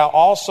 Wilt thou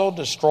also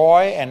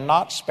destroy and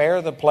not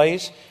spare the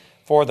place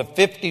for the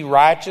 50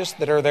 righteous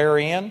that are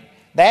therein?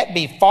 That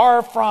be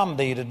far from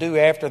thee to do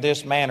after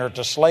this manner,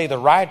 to slay the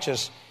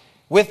righteous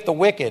with the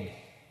wicked,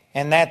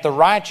 and that the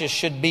righteous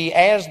should be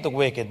as the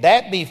wicked.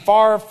 That be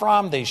far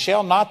from thee.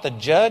 Shall not the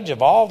judge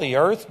of all the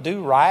earth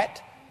do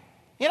right?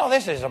 You know,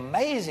 this is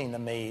amazing to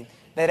me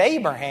that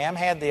Abraham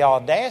had the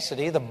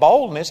audacity, the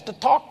boldness to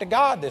talk to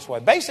God this way.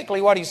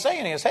 Basically what he's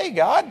saying is, hey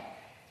God,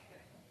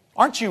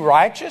 aren't you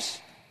righteous?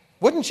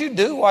 Wouldn't you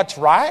do what's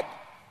right?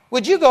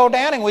 Would you go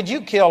down and would you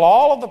kill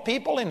all of the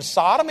people in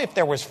Sodom if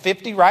there was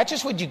 50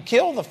 righteous? Would you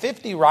kill the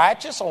 50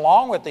 righteous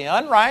along with the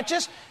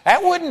unrighteous?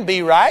 That wouldn't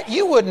be right.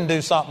 You wouldn't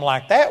do something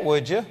like that,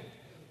 would you?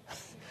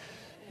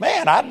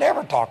 Man, I'd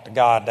never talk to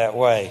God that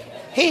way.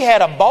 He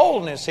had a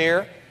boldness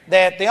here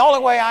that the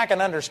only way I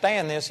can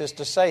understand this is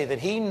to say that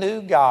he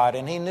knew God,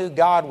 and he knew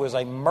God was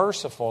a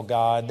merciful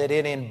God, that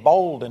it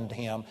emboldened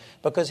him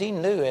because he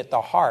knew at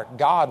the heart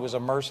God was a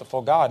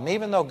merciful God. And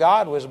even though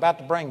God was about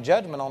to bring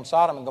judgment on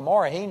Sodom and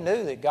Gomorrah, he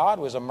knew that God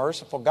was a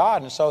merciful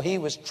God, and so he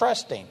was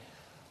trusting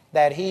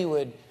that he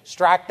would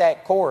strike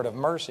that chord of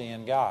mercy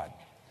in God.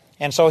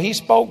 And so he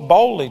spoke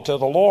boldly to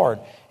the Lord.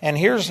 And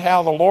here's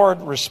how the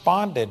Lord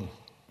responded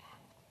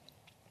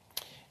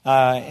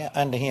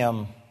unto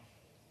him.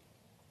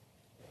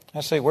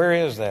 Let's see, where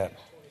is that?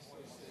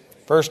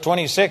 Verse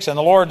 26, and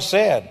the Lord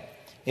said,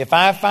 if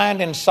I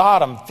find in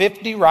Sodom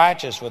 50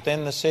 righteous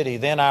within the city,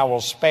 then I will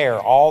spare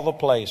all the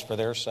place for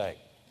their sake.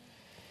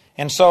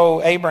 And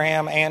so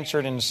Abraham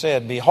answered and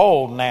said,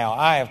 behold, now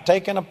I have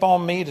taken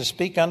upon me to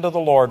speak unto the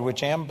Lord,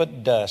 which am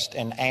but dust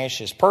and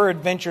ashes.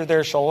 Peradventure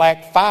there shall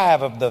lack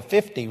 5 of the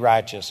 50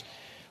 righteous.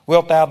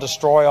 Wilt thou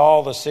destroy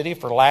all the city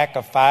for lack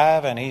of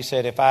 5? And he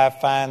said, if I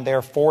find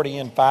there 40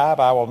 and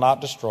 5, I will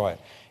not destroy it.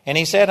 And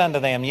he said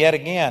unto them yet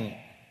again,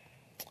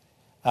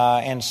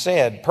 and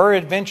said,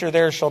 peradventure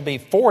there shall be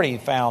 40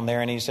 found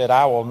there. And he said,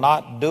 I will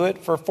not do it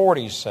for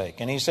 40's sake.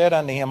 And he said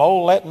unto him,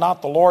 oh, let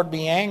not the Lord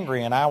be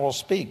angry, and I will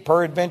speak.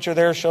 Peradventure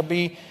there shall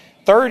be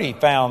 30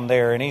 found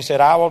there. And he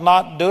said, I will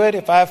not do it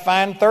if I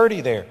find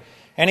 30 there.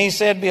 And he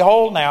said,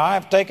 behold, now I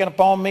have taken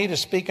upon me to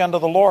speak unto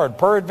the Lord.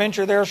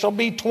 Peradventure there shall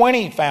be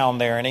 20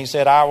 found there. And he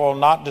said, I will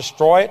not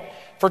destroy it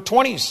for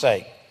 20's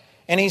sake.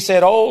 And he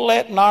said, "Oh,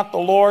 let not the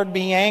Lord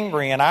be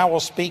angry, and I will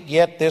speak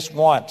yet this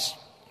once.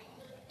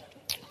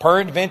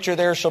 Peradventure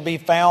there shall be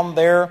found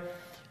there,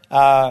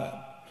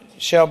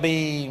 shall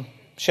be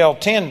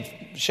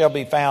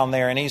found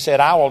there." And he said,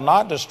 "I will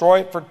not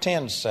destroy it for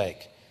 10's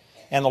sake."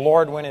 And the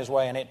Lord went his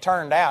way. And it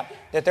turned out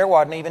that there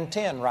wasn't even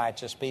 10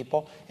 righteous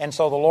people. And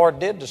so the Lord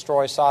did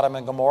destroy Sodom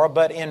and Gomorrah.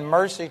 But in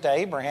mercy to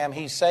Abraham,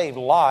 he saved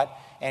Lot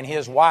and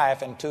his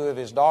wife and 2 of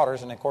his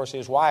daughters. And of course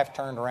his wife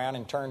turned around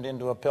and turned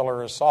into a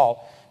pillar of salt.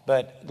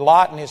 But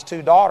Lot and his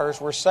 2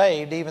 daughters were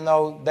saved. Even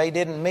though they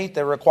didn't meet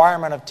the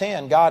requirement of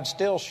 10, God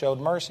still showed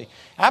mercy.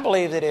 I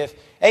believe that if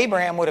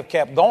Abraham would have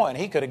kept going,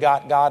 he could have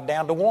got God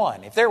down to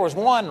 1. If there was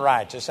 1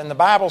 righteous, and the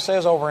Bible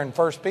says over in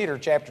 1 Peter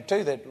chapter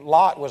 2 that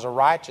Lot was a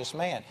righteous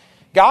man,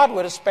 God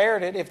would have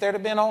spared it if there'd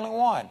have been only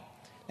 1.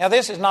 Now,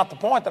 this is not the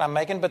point that I'm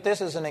making, but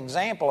this is an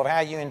example of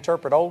how you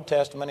interpret Old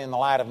Testament in the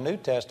light of New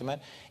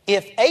Testament.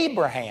 If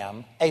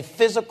Abraham, a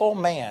physical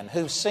man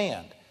who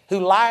sinned, who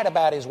lied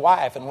about his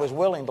wife and was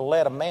willing to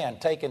let a man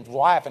take his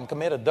wife and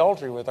commit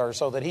adultery with her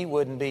so that he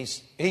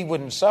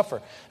wouldn't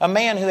suffer, a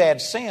man who had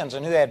sins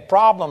and who had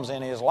problems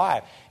in his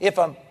life, if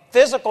a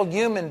physical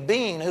human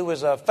being who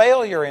was a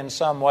failure in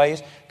some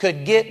ways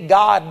could get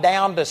God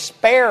down to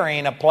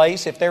sparing a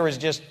place if there was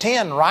just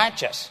 10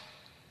 righteous,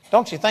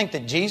 don't you think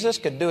that Jesus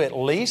could do at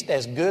least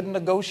as good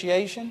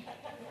negotiation?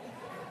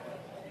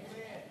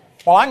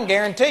 Well, I can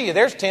guarantee you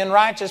there's 10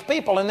 righteous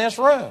people in this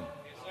room.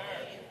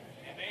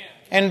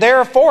 And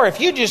therefore, if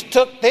you just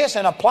took this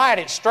and applied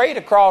it straight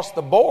across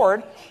the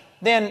board,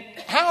 then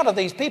how do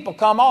these people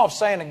come off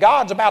saying that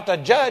God's about to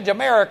judge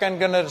America and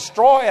going to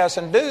destroy us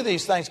and do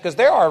these things? Because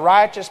there are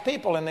righteous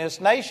people in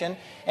this nation,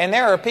 and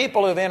there are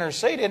people who've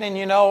interceded, and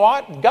you know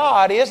what?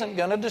 God isn't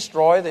going to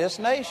destroy this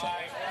nation.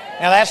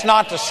 Now, that's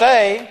not to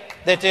say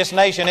that this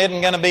nation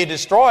isn't going to be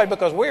destroyed,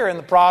 because we're in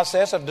the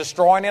process of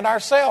destroying it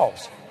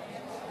ourselves.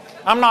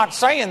 I'm not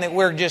saying that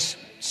we're just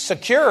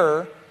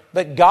secure,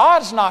 but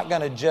God's not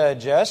going to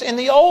judge us. In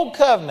the Old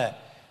Covenant,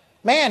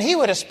 man, He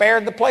would have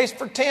spared the place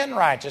for 10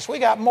 righteous. We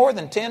got more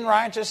than 10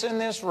 righteous in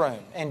this room.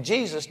 And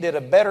Jesus did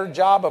a better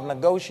job of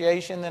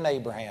negotiation than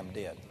Abraham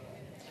did.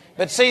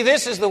 But see,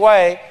 this is the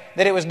way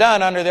that it was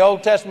done under the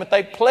Old Testament.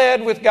 They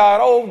pled with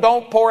God, "Oh,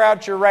 don't pour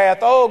out your wrath.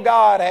 Oh,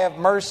 God, have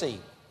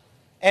mercy."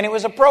 And it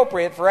was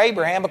appropriate for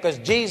Abraham because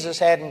Jesus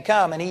hadn't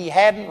come and He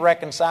hadn't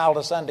reconciled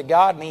us unto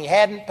God and He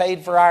hadn't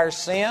paid for our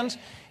sins.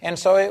 And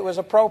so it was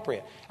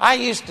appropriate. I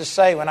used to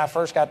say when I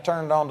first got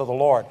turned on to the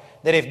Lord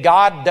that if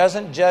God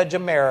doesn't judge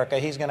America,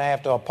 He's going to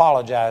have to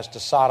apologize to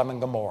Sodom and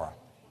Gomorrah.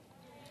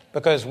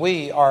 Because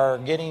we are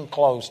getting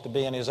close to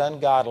being as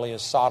ungodly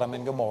as Sodom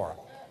and Gomorrah.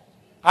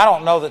 I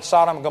don't know that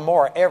Sodom and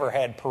Gomorrah ever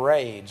had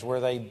parades where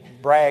they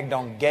bragged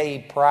on gay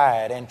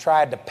pride and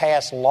tried to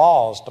pass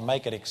laws to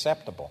make it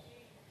acceptable.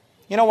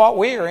 You know what?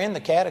 We are in the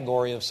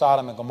category of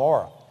Sodom and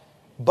Gomorrah.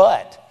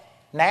 But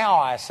now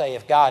I say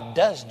if God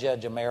does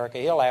judge America,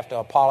 He'll have to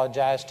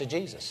apologize to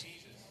Jesus.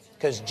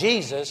 Because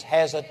Jesus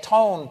has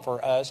atoned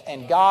for us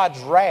and God's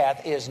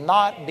wrath is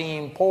not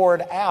being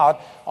poured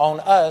out on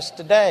us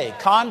today,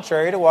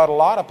 contrary to what a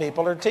lot of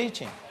people are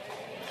teaching.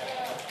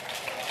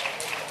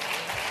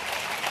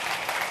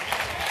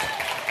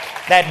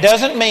 That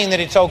doesn't mean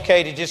that it's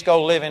okay to just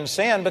go live in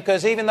sin,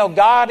 because even though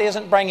God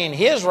isn't bringing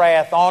His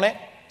wrath on it,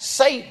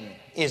 Satan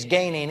is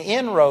gaining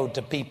inroad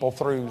to people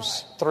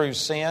through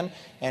sin,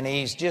 and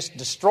he's just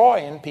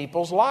destroying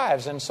people's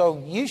lives. And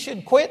so you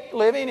should quit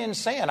living in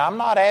sin. I'm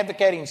not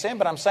advocating sin,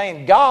 but I'm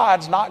saying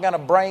God's not going to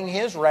bring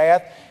His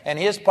wrath and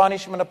His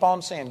punishment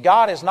upon sin.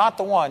 God is not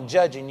the one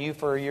judging you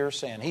for your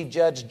sin. He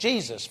judged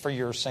Jesus for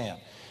your sin.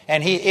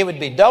 And it would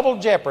be double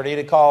jeopardy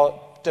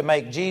to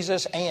make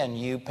Jesus and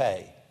you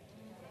pay.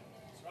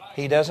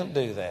 He doesn't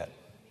do that.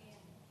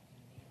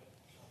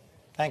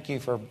 Thank you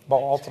for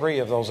all 3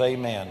 of those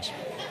amens.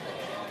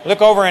 Look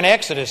over in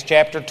Exodus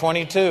chapter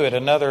 22 at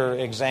another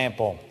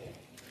example.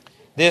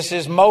 This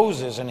is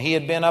Moses, and he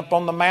had been up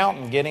on the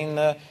mountain getting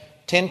the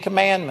 10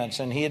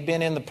 Commandments, and he had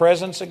been in the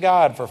presence of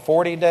God for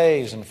 40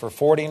 days and for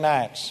 40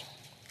 nights.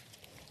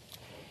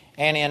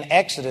 And in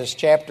Exodus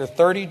chapter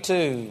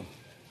 32,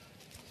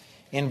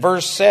 in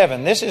verse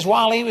 7, this is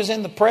while he was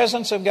in the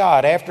presence of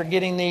God after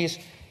getting these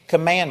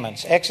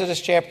commandments.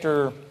 Exodus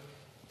chapter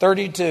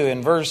 32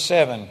 in verse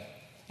 7.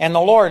 And the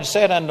Lord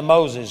said unto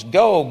Moses,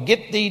 Go,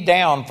 get thee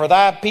down, for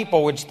thy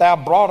people which thou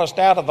broughtest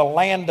out of the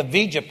land of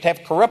Egypt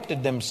have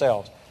corrupted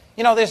themselves.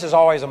 You know, this is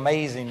always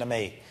amazing to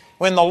me.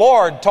 When the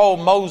Lord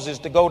told Moses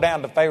to go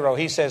down to Pharaoh,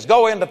 He says,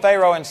 Go into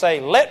Pharaoh and say,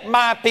 Let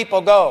my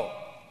people go.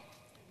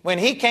 When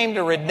He came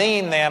to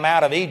redeem them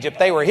out of Egypt,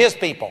 they were His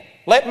people.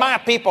 Let my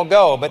people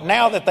go. But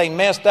now that they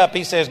messed up,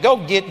 He says,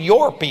 Go get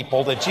your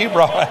people that you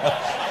brought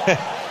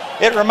out.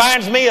 It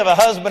reminds me of a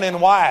husband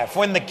and wife.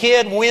 When the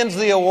kid wins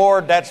the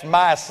award, that's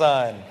my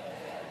son.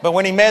 But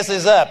when he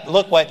messes up,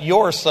 look what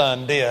your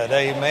son did.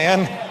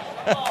 Amen.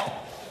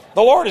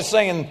 The Lord is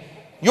saying,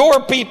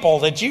 your people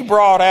that you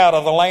brought out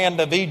of the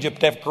land of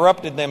Egypt have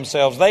corrupted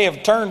themselves. They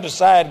have turned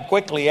aside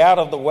quickly out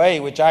of the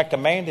way which I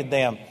commanded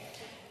them.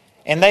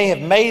 And they have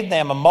made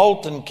them a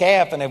molten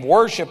calf, and have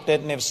worshipped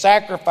it, and have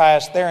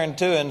sacrificed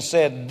thereunto, and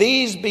said,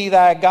 These be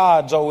thy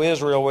gods, O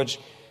Israel, which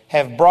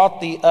have brought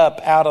thee up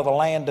out of the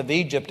land of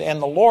Egypt.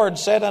 And the Lord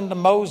said unto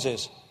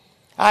Moses,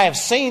 I have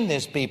seen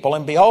this people,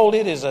 and behold,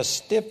 it is a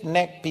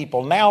stiff-necked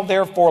people. Now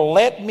therefore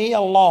let me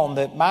alone,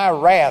 that my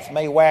wrath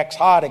may wax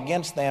hot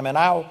against them, and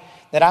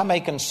that I may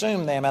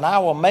consume them, and I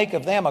will make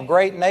of them a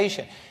great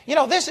nation. You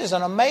know, this is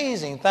an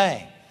amazing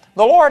thing.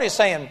 The Lord is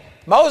saying,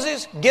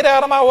 Moses, get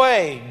out of my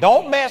way.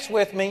 Don't mess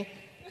with me.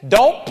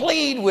 Don't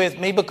plead with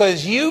me,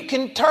 because you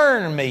can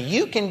turn me.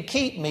 You can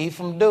keep me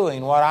from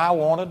doing what I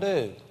want to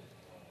do.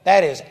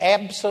 That is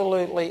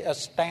absolutely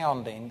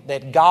astounding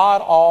that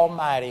God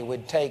Almighty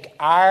would take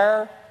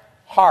our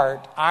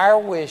heart, our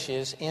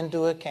wishes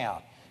into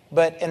account.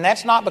 And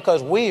that's not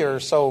because we are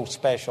so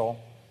special.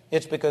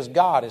 It's because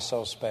God is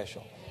so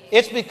special.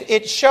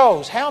 It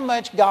shows how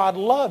much God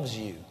loves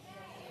you.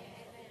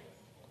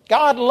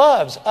 God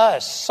loves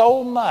us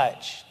so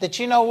much that,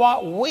 you know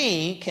what?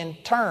 We can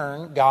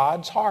turn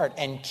God's heart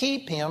and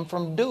keep Him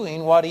from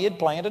doing what He had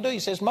planned to do. He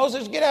says,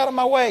 Moses, get out of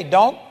my way.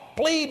 Don't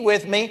plead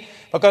with me,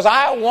 because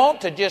I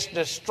want to just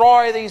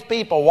destroy these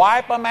people,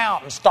 wipe them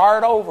out, and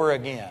start over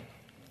again.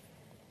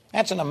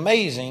 That's an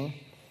amazing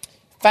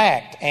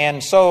fact.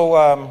 And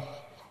so,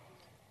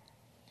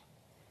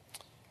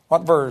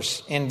 what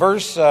verse? In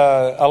verse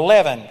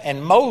 11,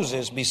 and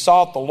Moses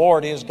besought the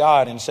Lord his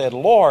God and said,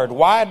 Lord,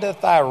 why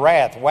doth thy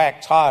wrath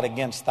wax hot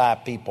against thy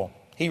people?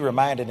 He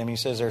reminded him, he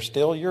says, they're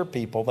still your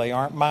people, they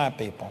aren't my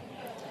people.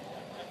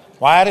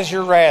 Why does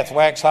your wrath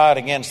wax hot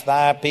against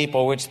thy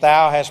people, which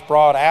thou hast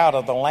brought out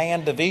of the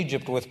land of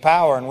Egypt with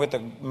power and with a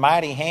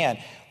mighty hand?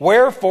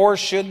 Wherefore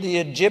should the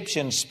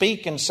Egyptians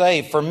speak and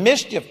say, for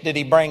mischief did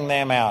he bring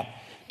them out,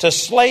 to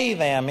slay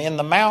them in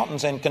the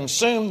mountains and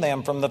consume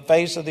them from the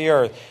face of the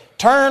earth?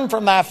 Turn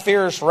from thy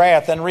fierce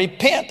wrath and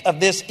repent of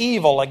this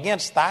evil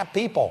against thy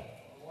people.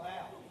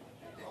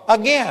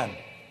 Again,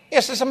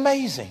 this is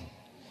amazing.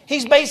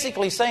 He's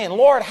basically saying,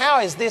 Lord, how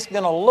is this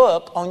going to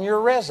look on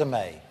your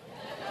resume?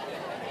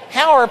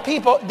 How are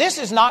people, this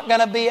is not going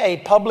to be a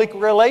public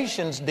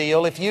relations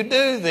deal. If you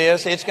do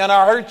this, it's going to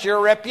hurt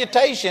your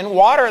reputation.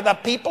 What are the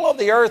people of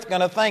the earth going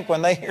to think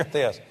when they hear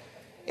this?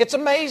 It's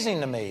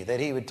amazing to me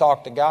that he would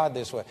talk to God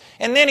this way.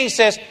 And then he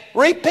says,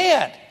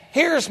 repent.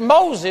 Here's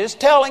Moses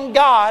telling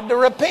God to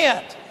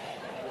repent.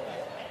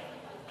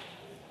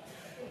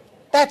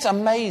 That's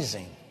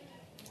amazing.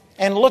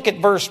 And look at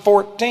verse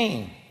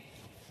 14.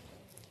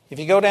 If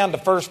you go down to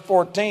verse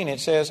 14, it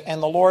says,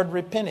 and the Lord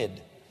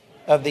repented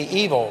of the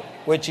evil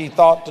which he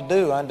thought to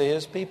do unto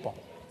his people.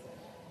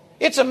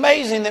 It's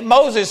amazing that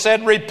Moses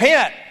said,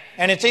 repent.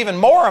 And it's even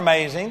more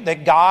amazing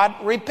that God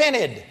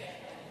repented.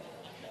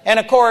 And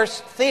of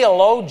course,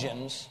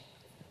 theologians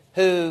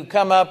who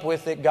come up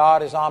with that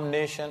God is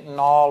omniscient and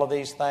all of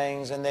these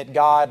things, and that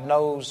God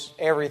knows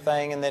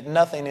everything, and that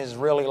nothing is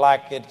really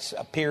like it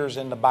appears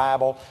in the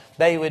Bible,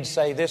 they would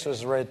say this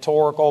was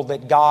rhetorical,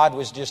 that God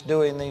was just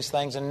doing these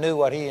things and knew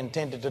what He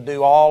intended to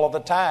do all of the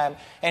time,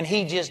 and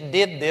He just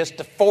did this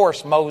to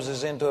force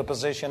Moses into a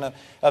position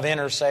of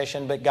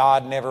intercession, but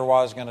God never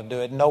was going to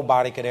do it.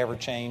 Nobody could ever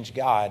change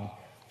God.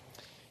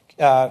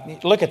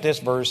 Look at this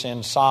verse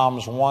in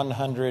Psalms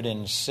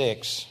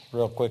 106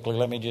 real quickly.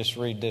 Let me just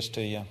read this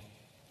to you.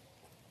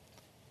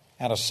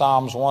 Out of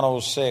Psalms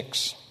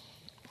 106.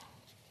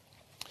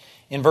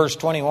 In verse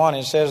 21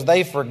 it says,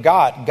 they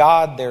forgot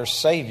God their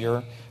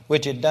Savior,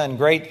 which had done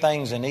great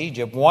things in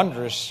Egypt,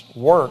 wondrous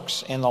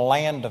works in the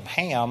land of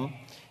Ham,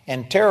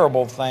 and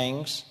terrible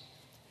things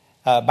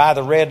by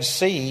the Red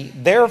Sea.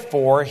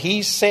 Therefore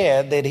he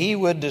said that he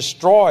would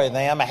destroy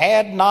them,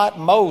 had not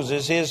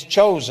Moses his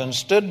chosen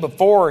stood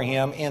before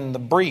him in the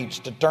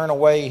breach to turn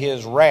away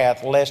his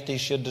wrath, lest he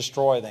should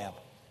destroy them.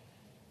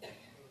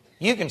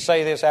 You can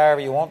say this however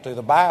you want to.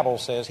 The Bible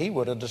says he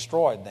would have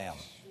destroyed them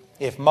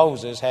if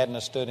Moses hadn't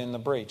have stood in the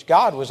breach.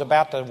 God was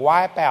about to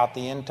wipe out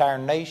the entire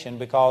nation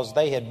because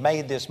they had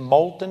made this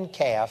molten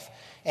calf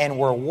and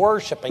were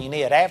worshiping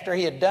it. After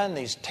he had done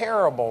these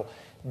terrible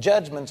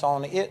judgments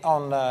on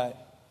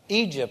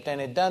Egypt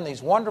and had done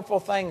these wonderful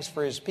things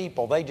for his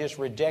people, they just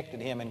rejected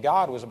him, and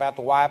God was about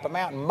to wipe them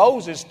out. And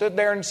Moses stood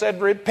there and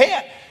said,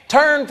 repent,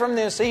 turn from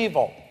this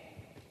evil.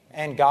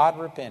 And God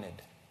repented.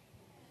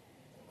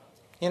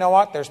 You know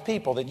what? There's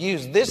people that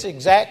use this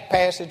exact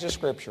passage of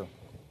Scripture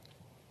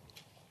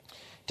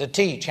to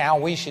teach how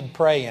we should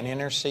pray and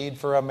intercede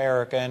for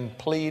America and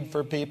plead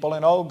for people,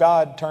 and, oh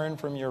God, turn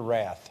from your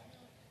wrath.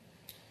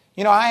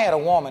 You know, I had a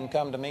woman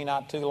come to me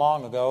not too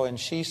long ago, and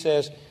she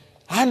says,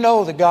 I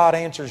know that God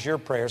answers your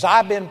prayers.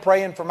 I've been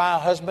praying for my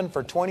husband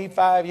for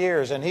 25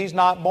 years, and he's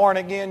not born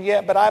again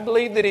yet, but I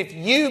believe that if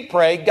you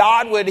pray,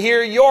 God would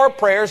hear your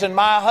prayers and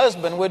my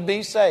husband would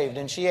be saved.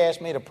 And she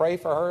asked me to pray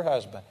for her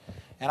husband.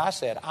 And I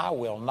said, I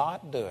will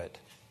not do it.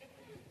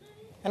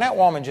 And that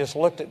woman just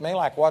looked at me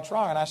like, what's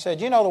wrong? And I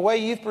said, you know, the way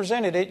you've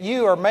presented it,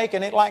 you are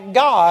making it like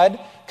God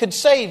could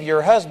save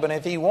your husband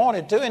if he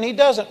wanted to, and he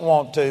doesn't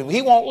want to.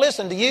 He won't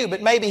listen to you,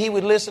 but maybe he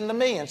would listen to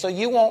me. And so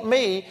you want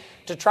me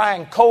to try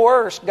and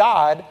coerce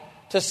God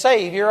to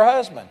save your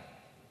husband.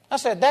 I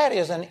said, that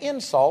is an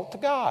insult to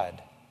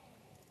God.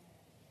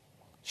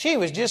 She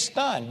was just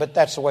stunned, but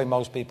that's the way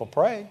most people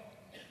pray.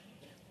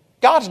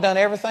 God's done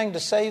everything to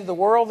save the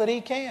world that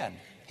He can.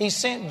 He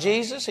sent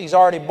Jesus. He's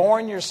already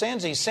borne your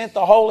sins. He sent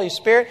the Holy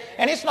Spirit.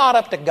 And it's not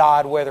up to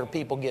God whether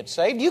people get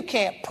saved. You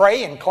can't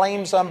pray and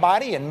claim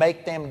somebody and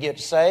make them get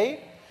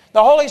saved.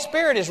 The Holy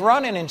Spirit is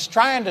running and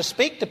trying to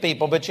speak to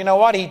people. But you know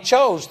what? He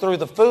chose through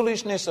the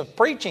foolishness of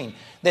preaching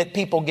that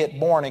people get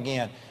born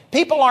again.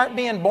 People aren't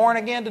being born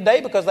again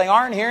today because they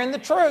aren't hearing the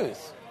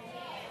truth.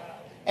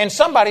 And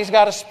somebody's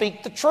got to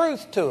speak the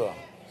truth to them.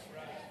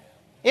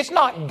 It's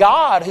not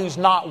God who's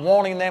not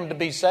wanting them to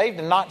be saved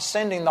and not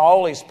sending the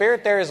Holy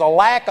Spirit. There is a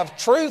lack of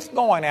truth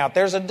going out.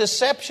 There's a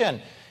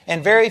deception.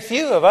 And very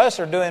few of us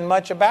are doing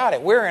much about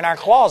it. We're in our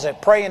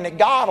closet praying that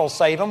God will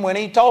save them when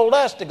He told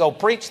us to go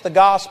preach the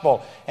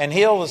gospel and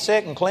heal the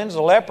sick and cleanse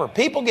the leper.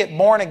 People get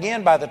born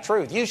again by the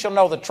truth. You shall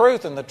know the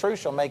truth, and the truth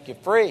shall make you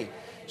free.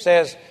 It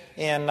says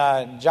in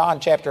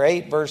John chapter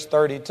 8, verse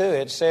 32.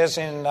 It says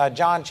in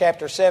John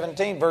chapter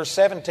 17, verse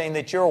 17,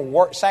 that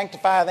you'll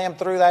sanctify them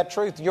through that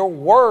truth. Your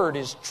word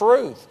is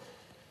truth.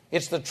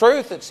 It's the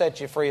truth that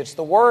sets you free. It's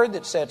the word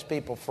that sets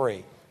people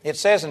free. It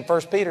says in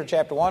 1 Peter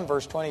chapter 1,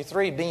 verse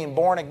 23, being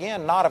born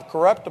again, not of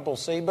corruptible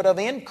seed, but of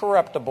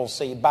incorruptible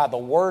seed, by the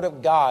word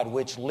of God,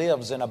 which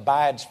lives and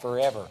abides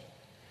forever.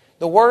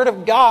 The word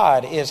of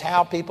God is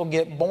how people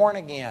get born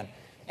again.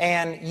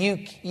 And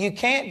you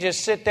can't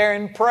just sit there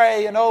and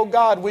pray and, oh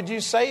God, would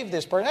you save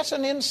this person? That's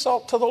an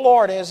insult to the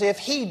Lord, as if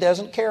He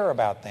doesn't care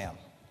about them.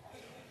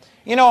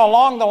 You know,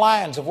 along the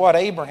lines of what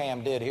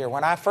Abraham did here,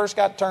 when I first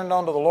got turned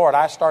on to the Lord,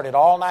 I started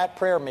all-night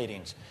prayer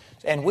meetings.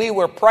 And we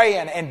were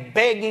praying and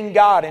begging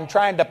God and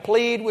trying to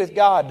plead with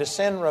God to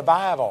send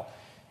revival.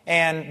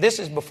 And this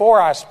is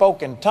before I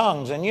spoke in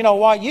tongues. And you know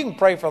what? You can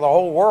pray for the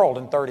whole world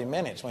in 30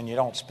 minutes when you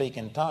don't speak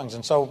in tongues.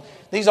 And so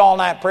these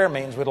all-night prayer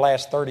meetings would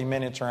last 30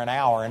 minutes or an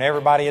hour. And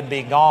everybody would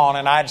be gone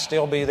and I'd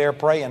still be there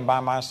praying by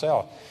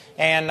myself.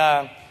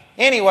 And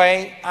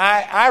anyway,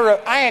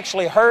 I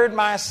actually heard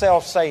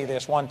myself say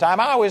this one time.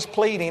 I was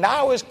pleading.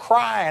 I was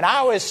crying.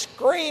 I was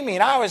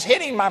screaming. I was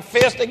hitting my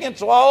fist against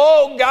the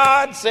wall. Oh,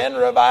 God, send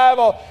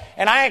revival.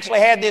 And I actually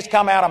had this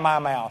come out of my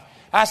mouth.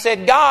 I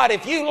said, God,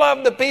 if you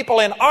love the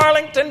people in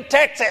Arlington,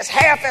 Texas,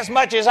 half as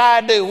much as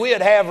I do,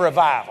 we'd have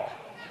revival.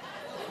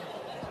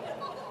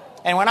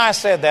 And when I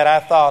said that, I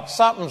thought,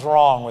 something's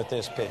wrong with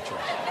this picture.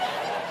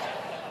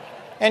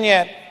 And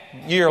yet,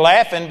 you're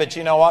laughing, but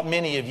you know what?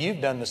 Many of you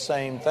have done the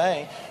same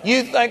thing.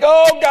 You think,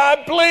 oh God,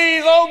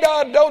 please, oh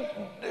God, don't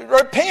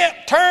repent,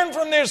 turn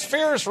from this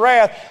fierce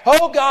wrath.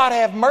 Oh God,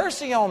 have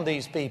mercy on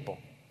these people.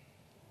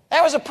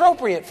 That was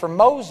appropriate for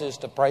Moses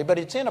to pray, but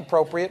it's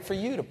inappropriate for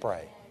you to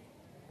pray.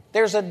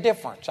 There's a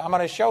difference. I'm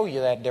going to show you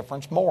that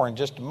difference more in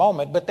just a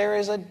moment, but there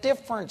is a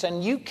difference,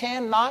 and you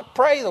cannot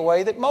pray the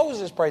way that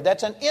Moses prayed.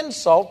 That's an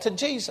insult to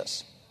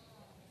Jesus.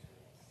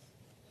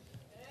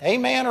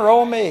 Amen or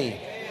oh me?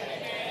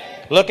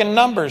 Look in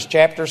Numbers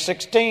chapter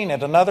 16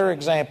 at another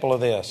example of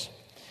this.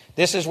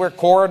 This is where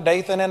Korah,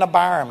 Dathan, and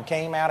Abiram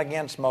came out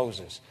against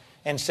Moses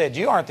and said,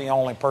 you aren't the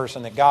only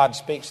person that God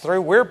speaks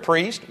through. We're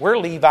priests. We're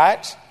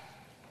Levites.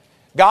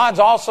 God's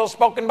also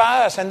spoken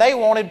by us, and they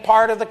wanted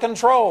part of the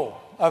control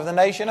of the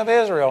nation of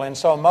Israel. And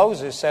so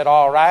Moses said,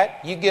 all right,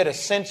 you get a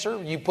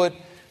censer, you put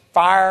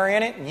fire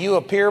in it, and you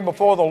appear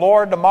before the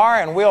Lord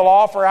tomorrow, and we'll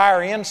offer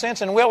our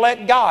incense, and we'll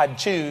let God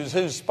choose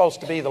who's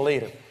supposed to be the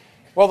leader.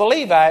 Well, the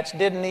Levites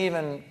didn't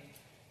even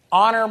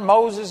honor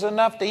Moses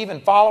enough to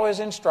even follow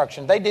his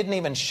instruction. They didn't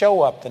even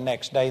show up the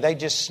next day. They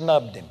just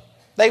snubbed him.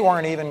 They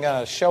weren't even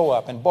going to show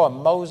up. And boy,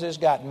 Moses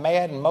got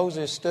mad, and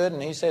Moses stood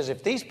and he says,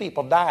 if these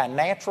people die a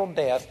natural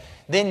death,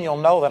 then you'll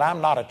know that I'm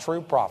not a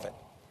true prophet.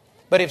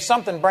 But if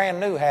something brand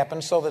new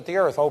happens so that the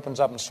earth opens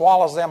up and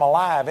swallows them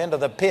alive into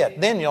the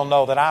pit, then you'll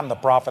know that I'm the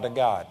prophet of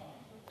God.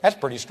 That's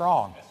pretty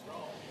strong.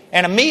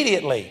 And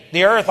immediately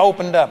the earth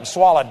opened up and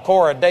swallowed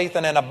Korah,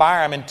 Dathan, and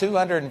Abiram and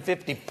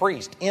 250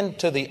 priests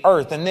into the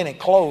earth, and then it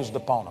closed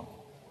upon them.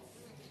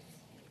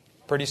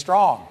 Pretty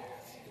strong.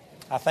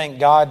 I think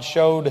God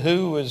showed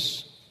who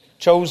was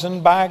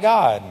chosen by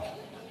God.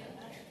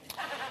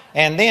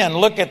 And then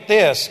look at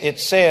this. It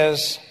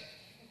says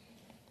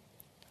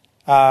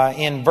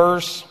in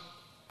verse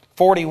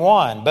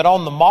 41, but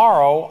on the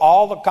morrow,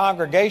 all the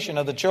congregation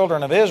of the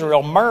children of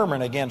Israel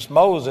murmured against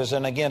Moses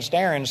and against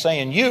Aaron,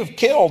 saying, you've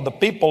killed the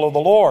people of the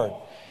Lord.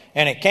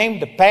 And it came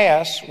to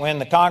pass, when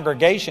the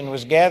congregation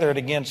was gathered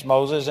against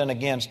Moses and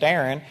against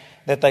Aaron,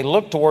 that they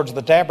looked towards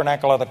the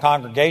tabernacle of the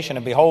congregation,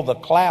 and behold, the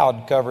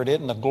cloud covered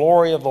it, and the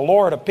glory of the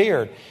Lord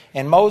appeared.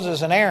 And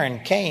Moses and Aaron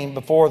came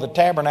before the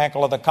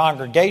tabernacle of the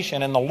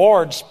congregation, and the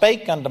Lord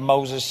spake unto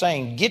Moses,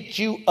 saying, get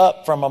you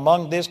up from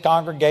among this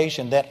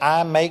congregation, that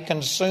I may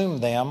consume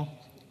them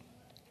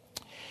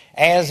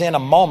as in a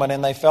moment.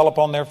 And they fell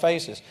upon their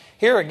faces.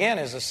 Here again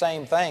is the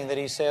same thing that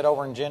he said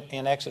over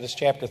in Exodus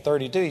chapter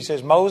 32. He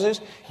says, Moses,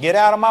 get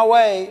out of my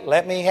way.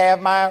 Let me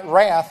have my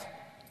wrath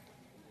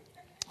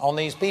on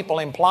these people,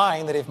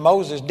 implying that if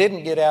Moses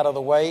didn't get out of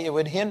the way, it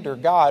would hinder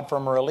God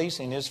from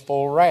releasing his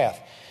full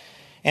wrath.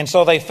 And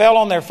so they fell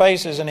on their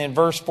faces, and in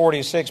verse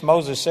 46,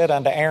 Moses said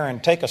unto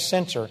Aaron, take a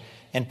censer,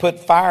 and put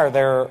fire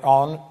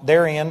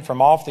therein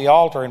from off the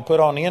altar, and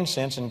put on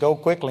incense, and go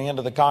quickly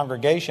into the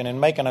congregation,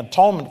 and make an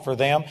atonement for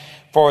them.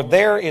 For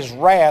there is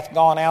wrath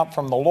gone out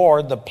from the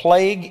Lord, the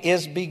plague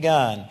is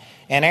begun.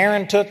 And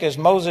Aaron took as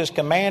Moses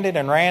commanded,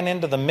 and ran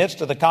into the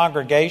midst of the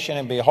congregation,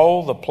 and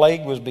behold, the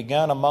plague was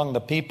begun among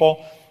the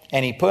people.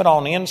 And he put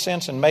on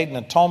incense and made an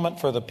atonement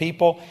for the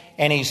people.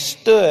 And he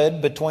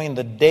stood between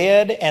the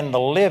dead and the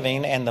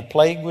living, and the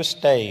plague was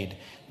stayed.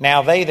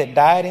 Now they that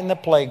died in the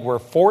plague were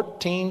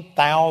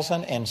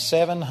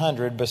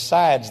 14,700,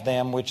 besides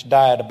them which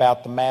died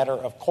about the matter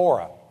of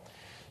Korah.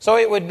 So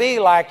it would be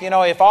like,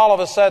 if all of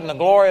a sudden the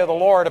glory of the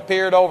Lord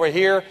appeared over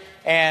here,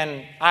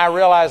 and I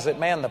realized that,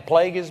 man, the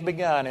plague has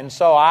begun. And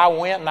so I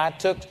went and I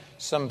took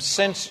some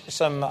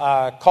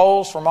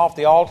coals from off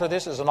the altar.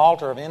 This is an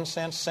altar of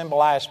incense,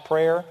 symbolized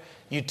prayer.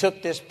 You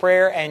took this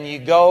prayer and you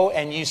go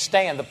and you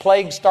stand. The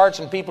plague starts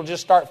and people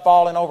just start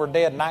falling over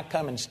dead, and I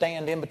come and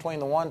stand in between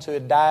the ones who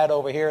had died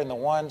over here and the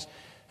ones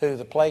who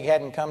the plague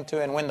hadn't come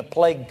to. And when the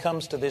plague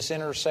comes to this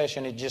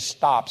intercession, it just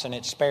stops and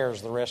it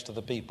spares the rest of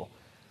the people.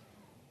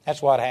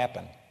 That's what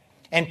happened.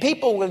 And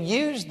people will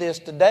use this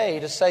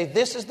today to say,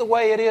 this is the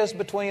way it is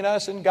between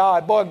us and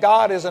God. Boy,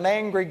 God is an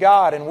angry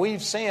God, and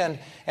we've sinned,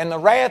 and the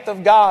wrath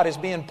of God is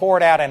being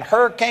poured out. And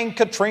Hurricane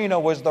Katrina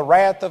was the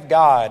wrath of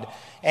God.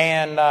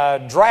 And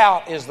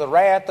drought is the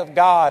wrath of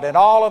God. And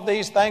all of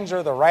these things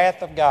are the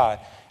wrath of God.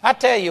 I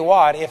tell you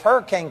what, if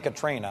Hurricane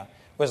Katrina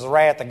was the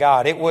wrath of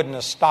God, it wouldn't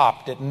have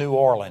stopped at New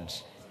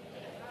Orleans.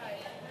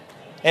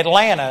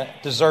 Atlanta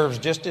deserves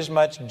just as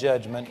much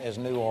judgment as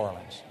New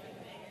Orleans.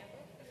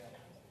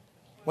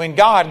 When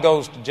God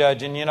goes to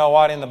judge, and you know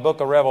what, in the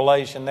book of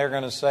Revelation, they're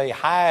going to say,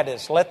 hide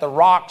us, let the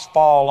rocks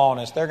fall on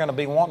us. They're going to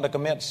be wanting to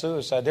commit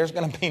suicide. There's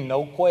going to be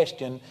no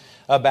question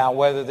about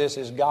whether this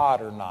is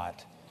God or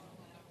not.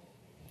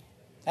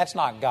 That's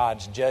not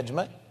God's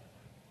judgment.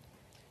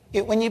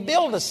 When you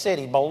build a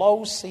city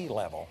below sea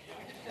level,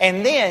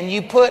 and then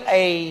you put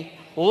a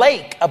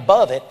lake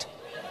above it,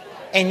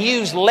 and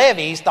use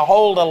levees to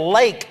hold a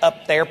lake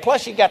up there,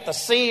 plus you got the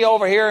sea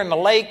over here and the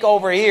lake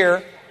over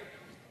here,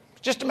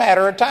 just a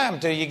matter of time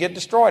until you get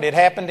destroyed. It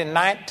happened in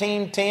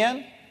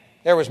 1910.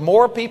 There was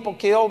more people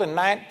killed in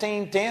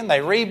 1910. They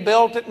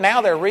rebuilt it.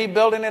 Now they're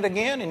rebuilding it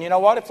again. And you know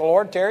what? If the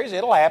Lord tarries,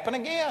 it'll happen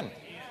again.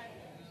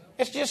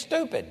 It's just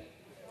stupid.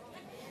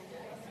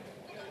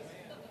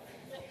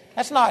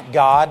 That's not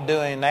God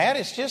doing that.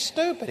 It's just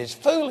stupid. It's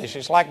foolish.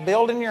 It's like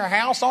building your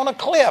house on a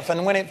cliff.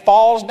 And when it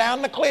falls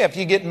down the cliff,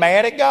 you get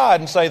mad at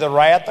God and say the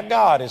wrath of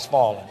God is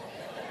falling.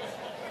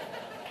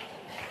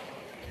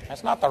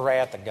 That's not the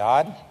wrath of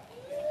God.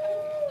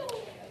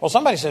 Well,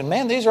 somebody said,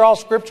 man, these are all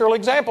scriptural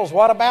examples.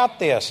 What about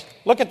this?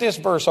 Look at this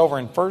verse over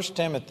in 1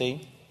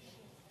 Timothy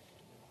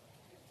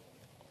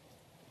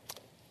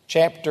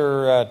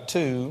chapter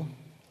 2.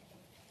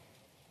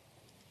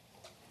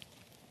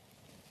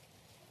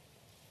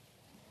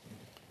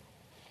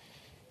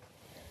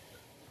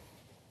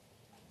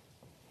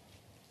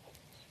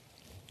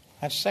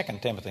 That's 2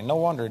 Timothy. No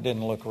wonder it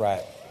didn't look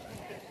right.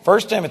 1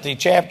 Timothy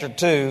chapter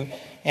 2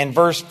 and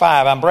verse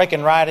 5. I'm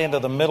breaking right into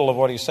the middle of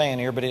what he's saying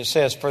here, but it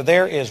says, for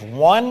there is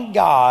one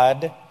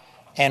God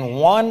and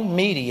one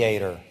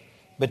mediator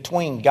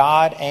between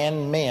God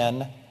and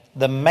men,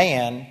 the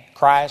man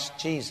Christ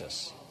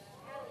Jesus.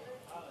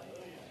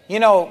 You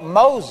know,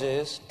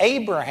 Moses,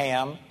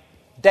 Abraham,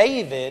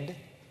 David,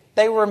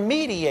 they were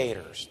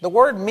mediators. The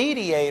word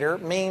mediator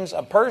means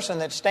a person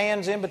that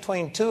stands in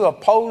between two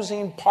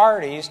opposing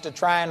parties to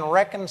try and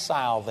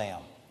reconcile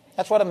them.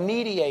 That's what a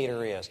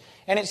mediator is.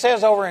 And it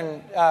says over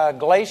in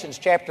Galatians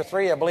chapter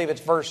 3, I believe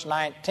it's verse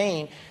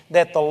 19,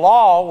 that the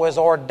law was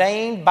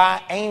ordained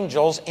by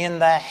angels in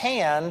the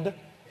hand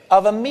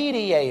of a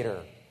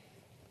mediator.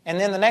 And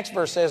then the next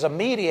verse says a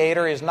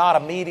mediator is not a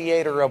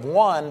mediator of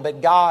one,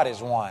 but God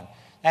is one.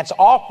 That's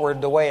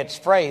awkward the way it's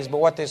phrased, but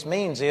what this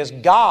means is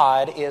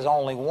God is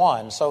only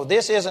one. So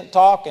this isn't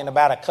talking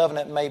about a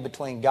covenant made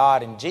between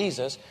God and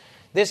Jesus.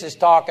 This is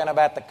talking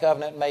about the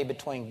covenant made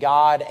between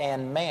God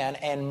and man,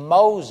 and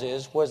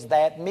Moses was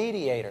that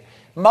mediator.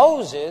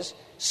 Moses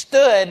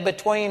stood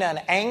between an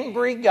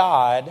angry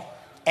God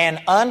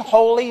and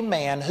unholy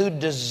man who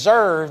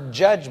deserved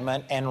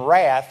judgment and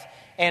wrath,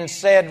 and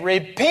said,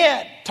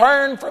 repent,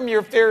 turn from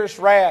your fierce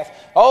wrath.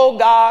 Oh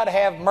God,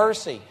 have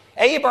mercy.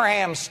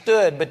 Abraham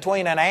stood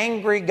between an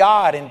angry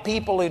God and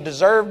people who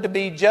deserved to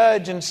be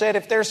judged and said,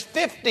 if there's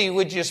 50,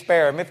 would you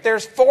spare them? If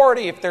there's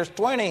 40, if there's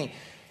 20.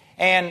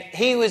 And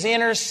he was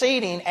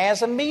interceding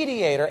as a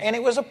mediator. And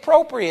it was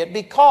appropriate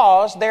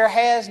because there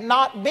has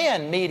not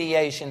been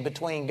mediation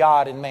between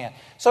God and man.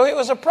 So it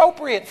was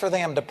appropriate for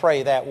them to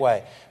pray that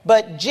way.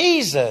 But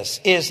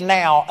Jesus is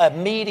now a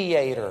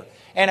mediator.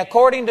 And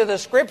according to the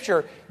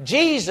Scripture,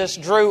 Jesus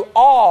drew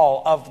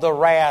all of the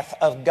wrath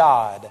of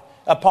God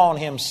upon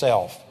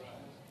himself.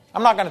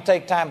 I'm not going to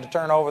take time to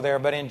turn over there,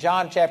 but in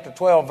John chapter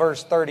 12,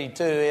 verse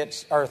 32,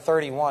 or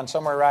 31,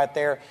 somewhere right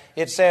there,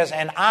 it says,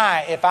 and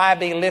I, if I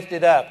be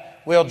lifted up,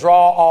 will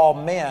draw all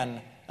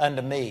men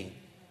unto me.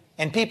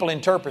 And people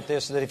interpret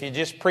this that if you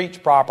just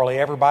preach properly,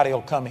 everybody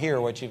will come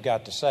hear what you've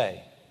got to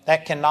say.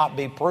 That cannot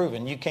be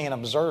proven. You can't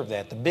observe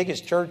that. The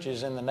biggest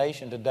churches in the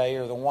nation today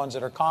are the ones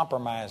that are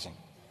compromising.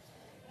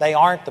 They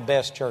aren't the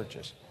best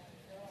churches.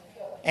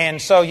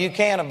 And so you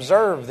can't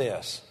observe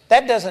this.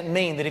 That doesn't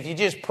mean that if you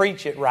just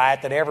preach it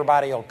right that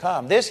everybody will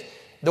come.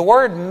 The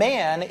word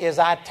men is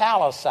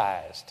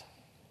italicized.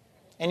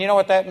 And you know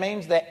what that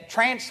means? That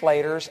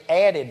translators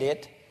added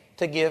it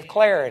to give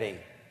clarity.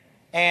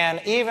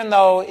 And even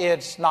though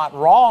it's not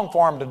wrong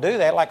for them to do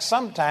that, like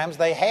sometimes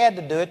they had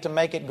to do it to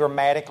make it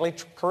grammatically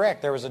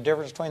correct. There was a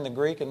difference between the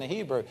Greek and the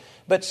Hebrew.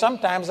 But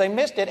sometimes they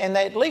missed it, and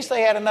at least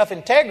they had enough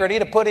integrity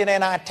to put it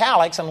in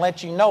italics and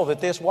let you know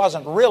that this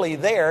wasn't really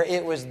there.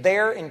 It was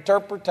their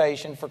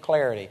interpretation for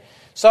clarity.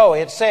 So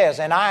it says,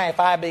 and I, if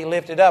I be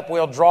lifted up,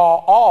 will draw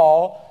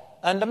all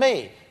unto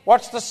me.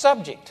 What's the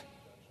subject?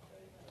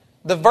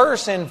 The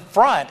verse in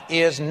front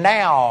is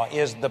now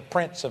is the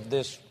prince of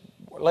this.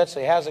 Let's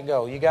see, how's it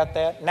go? You got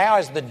that? Now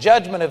is the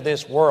judgment of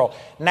this world.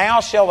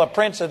 Now shall the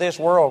prince of this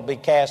world be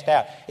cast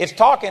out. It's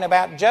talking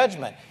about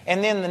judgment.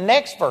 And then the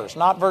next verse,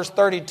 not verse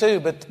 32,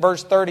 but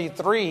verse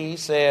 33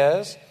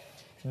 says,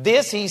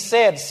 this he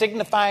said,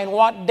 signifying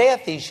what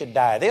death he should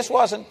die. This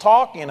wasn't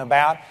talking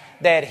about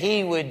that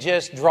he would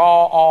just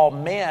draw all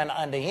men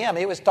unto him.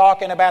 It was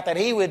talking about that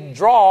he would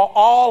draw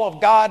all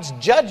of God's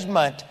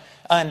judgment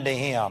unto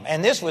him.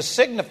 And this was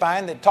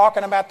signifying that,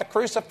 talking about the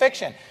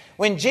crucifixion.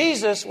 When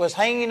Jesus was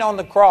hanging on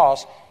the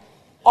cross,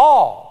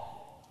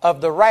 all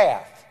of the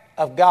wrath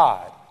of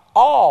God,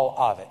 all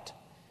of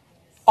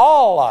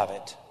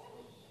it,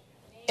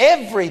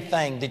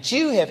 everything that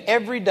you have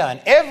ever done,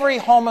 every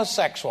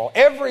homosexual,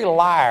 every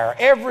liar,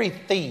 every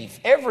thief,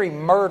 every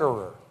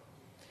murderer,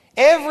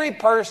 every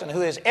person who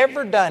has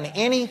ever done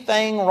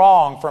anything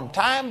wrong from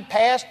time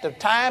past to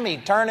time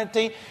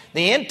eternity,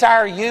 the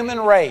entire human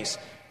race,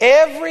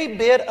 every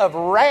bit of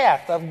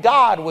wrath of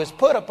God was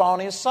put upon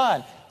His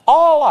Son.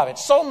 All of it.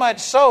 So much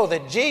so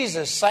that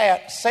Jesus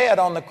said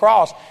on the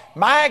cross,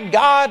 my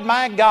God,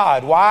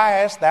 why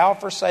hast thou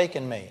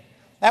forsaken me?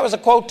 That was a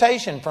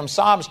quotation from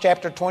Psalms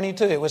chapter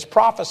 22. It was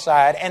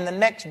prophesied, and the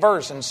next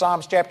verse in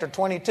Psalms chapter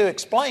 22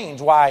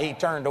 explains why He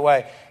turned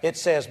away. It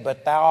says,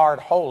 but thou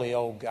art holy,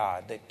 O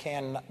God,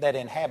 that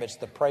inhabits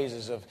the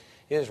praises of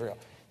Israel.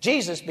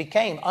 Jesus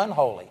became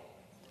unholy.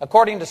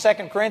 According to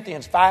 2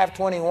 Corinthians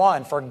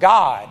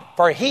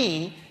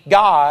 5:21,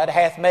 God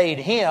hath made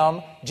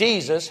Him,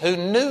 Jesus, who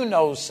knew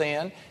no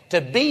sin, to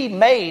be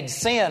made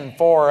sin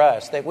for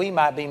us, that we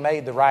might be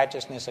made the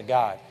righteousness of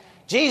God.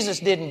 Jesus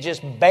didn't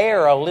just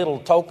bear a little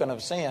token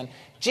of sin.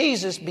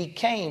 Jesus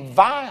became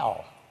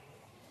vile.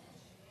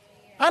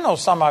 I know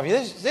some of you,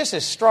 this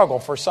is struggle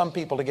for some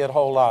people to get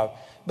hold of.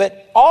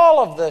 But all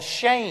of the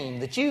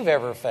shame that you've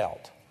ever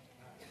felt,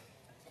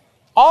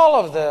 all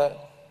of the...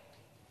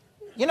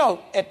 You know,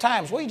 at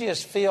times we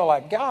just feel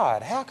like,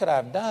 God, how could I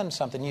have done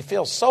something? You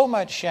feel so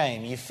much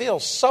shame. You feel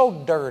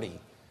so dirty.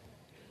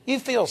 You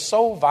feel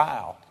so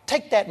vile.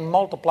 Take that and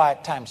multiply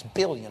it times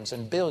billions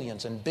and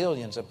billions and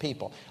billions of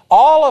people.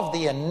 All of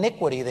the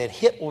iniquity that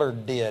Hitler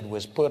did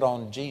was put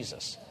on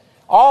Jesus.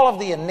 All of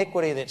the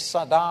iniquity that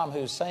Saddam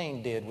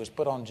Hussein did was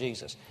put on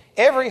Jesus.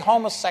 Every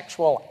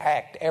homosexual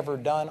act ever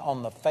done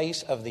on the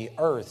face of the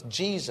earth,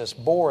 Jesus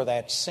bore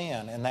that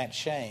sin and that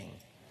shame.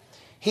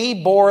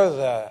 He bore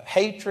the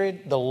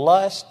hatred, the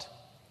lust.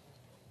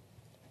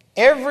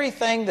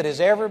 Everything that has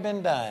ever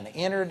been done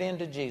entered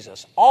into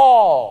Jesus.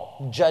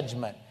 All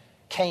judgment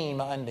came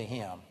unto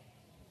Him.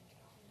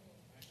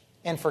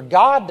 And for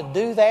God to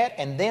do that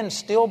and then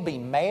still be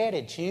mad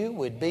at you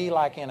would be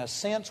like, in a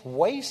sense,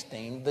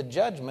 wasting the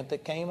judgment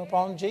that came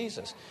upon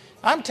Jesus.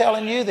 I'm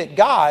telling you that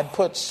God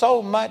put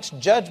so much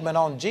judgment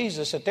on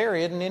Jesus that there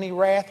isn't any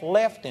wrath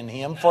left in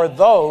Him for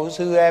those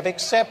who have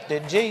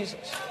accepted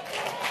Jesus.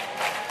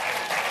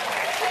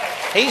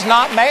 He's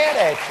not mad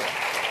at you.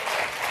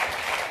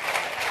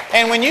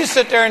 And when you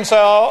sit there and say,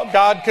 oh,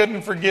 God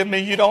couldn't forgive me,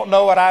 you don't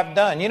know what I've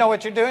done. You know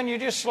what you're doing? You're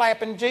just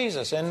slapping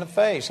Jesus in the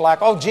face. Like,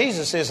 oh,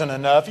 Jesus isn't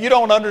enough. You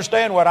don't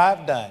understand what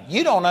I've done.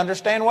 You don't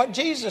understand what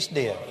Jesus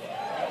did.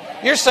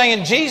 You're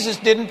saying Jesus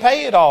didn't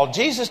pay it all.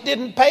 Jesus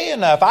didn't pay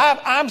enough.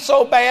 I'm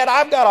so bad,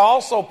 I've got to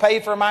also pay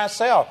for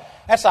myself.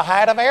 That's a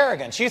height of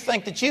arrogance. You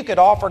think that you could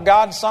offer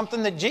God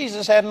something that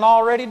Jesus hadn't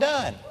already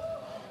done.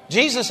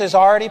 Jesus has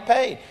already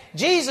paid.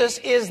 Jesus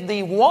is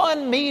the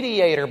one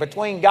mediator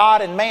between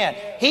God and man.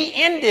 He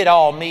ended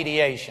all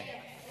mediation.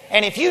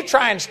 And if you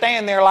try and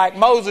stand there like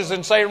Moses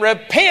and say,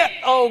 repent,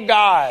 O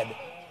God,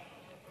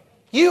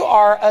 you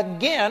are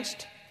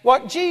against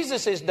what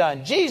Jesus has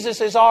done. Jesus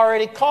has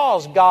already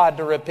caused God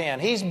to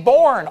repent. He's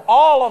borne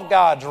all of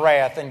God's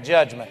wrath and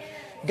judgment.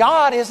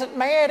 God isn't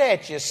mad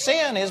at you.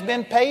 Sin has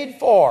been paid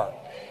for.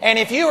 And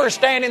if you are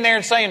standing there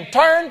and saying,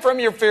 turn from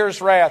your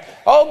fierce wrath,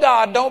 oh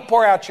God, don't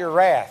pour out your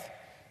wrath.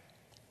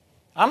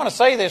 I'm going to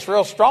say this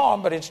real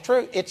strong, but it's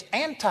true. It's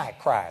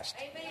anti-Christ.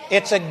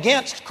 It's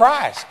against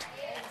Christ.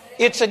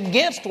 It's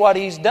against what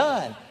He's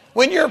done.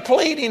 When you're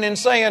pleading and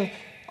saying,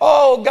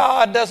 oh,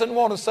 God doesn't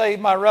want to save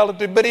my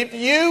relative, but if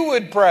you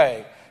would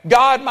pray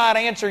God might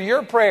answer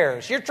your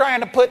prayers. You're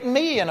trying to put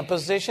me in a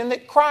position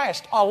that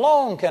Christ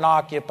alone can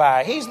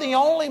occupy. He's the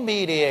only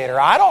mediator.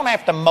 I don't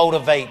have to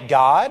motivate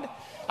God.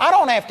 I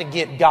don't have to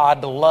get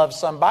God to love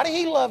somebody.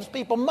 He loves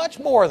people much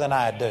more than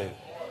I do.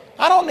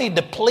 I don't need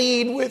to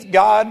plead with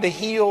God to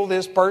heal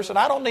this person.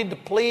 I don't need to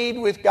plead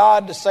with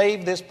God to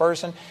save this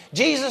person.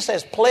 Jesus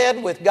has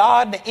pled with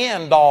God to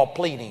end all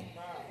pleading.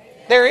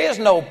 There is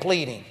no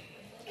pleading.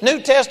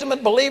 New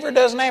Testament believer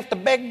doesn't have to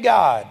beg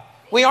God.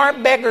 We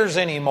aren't beggars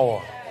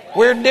anymore.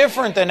 We're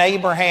different than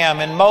Abraham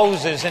and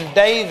Moses and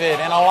David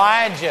and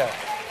Elijah.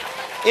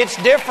 It's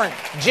different.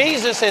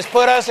 Jesus has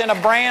put us in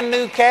a brand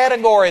new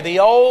category.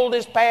 The old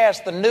is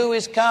past, the new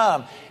is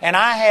come. And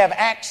I have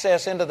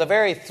access into the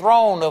very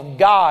throne of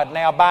God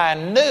now by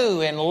a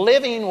new and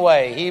living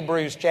way.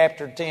 Hebrews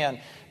chapter 10,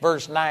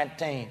 verse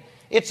 19.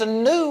 It's a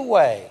new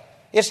way.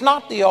 It's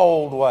not the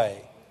old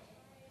way.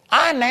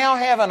 I now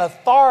have an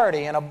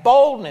authority and a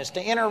boldness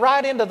to enter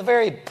right into the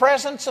very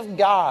presence of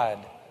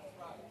God.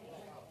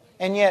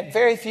 And yet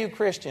very few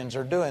Christians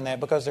are doing that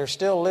because they're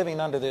still living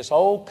under this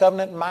old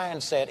covenant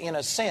mindset. In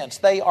a sense,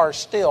 they are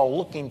still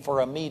looking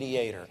for a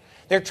mediator.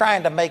 They're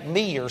trying to make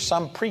me or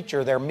some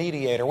preacher their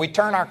mediator. We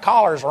turn our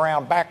collars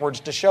around backwards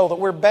to show that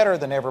we're better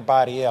than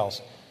everybody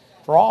else.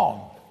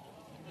 Wrong.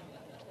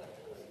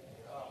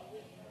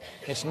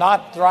 It's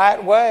not the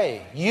right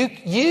way.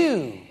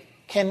 You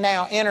can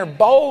now enter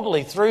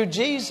boldly through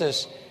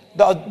Jesus.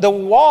 The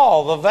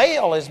wall, the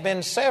veil has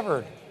been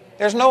severed.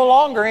 There's no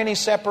longer any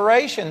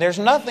separation. There's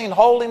nothing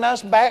holding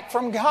us back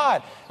from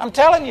God. I'm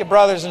telling you,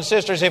 brothers and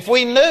sisters, if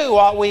we knew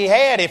what we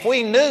had, if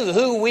we knew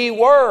who we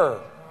were,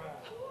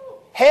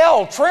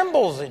 hell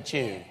trembles at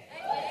you.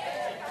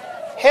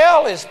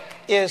 Hell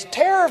is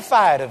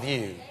terrified of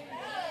you.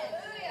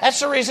 That's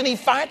the reason he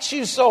fights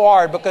you so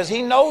hard, because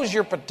he knows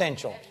your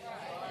potential.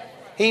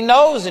 He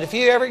knows that if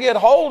you ever get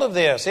hold of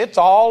this, it's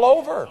all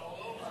over.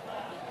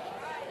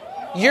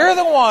 You're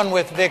the one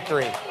with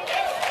victory.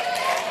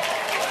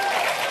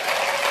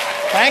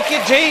 Thank you,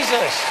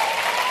 Jesus.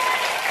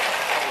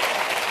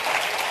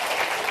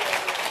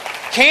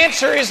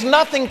 Cancer is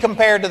nothing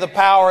compared to the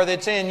power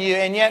that's in you,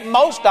 and yet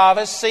most of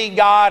us see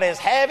God as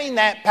having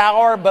that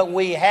power, but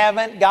we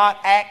haven't got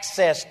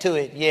access to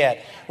it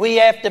yet. We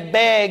have to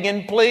beg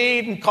and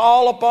plead and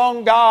call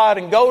upon God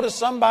and go to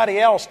somebody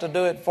else to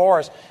do it for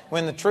us,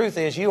 when the truth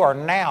is you are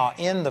now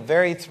in the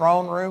very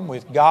throne room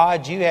with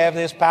God. You have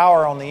this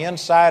power on the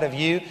inside of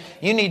you.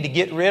 You need to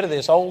get rid of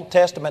this Old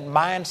Testament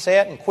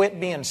mindset and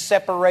quit being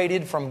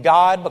separated from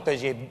God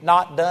because you've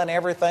not done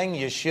everything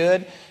you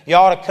should. You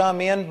ought to come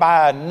in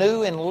by a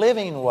new and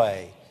living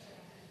way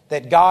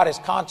that God has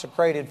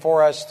consecrated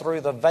for us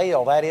through the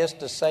veil, that is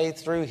to say,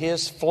 through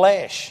His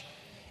flesh.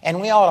 And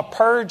we ought to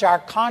purge our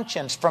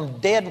conscience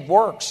from dead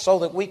works so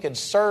that we could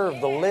serve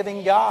the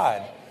living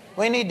God.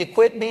 We need to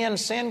quit being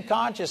sin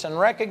conscious and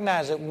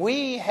recognize that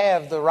we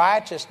have the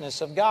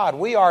righteousness of God.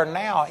 We are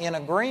now in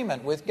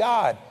agreement with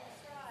God.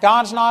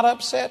 God's not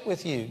upset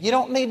with you. You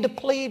don't need to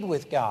plead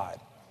with God.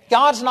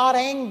 God's not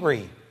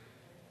angry.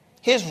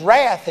 His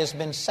wrath has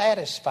been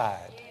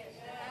satisfied.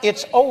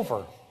 It's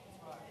over.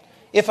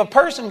 If a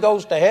person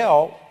goes to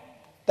hell,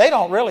 they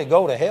don't really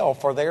go to hell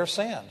for their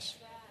sins.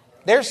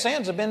 Their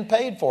sins have been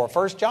paid for.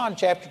 1 John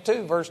chapter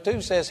 2, verse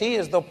 2 says He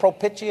is the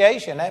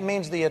propitiation. That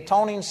means the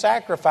atoning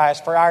sacrifice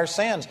for our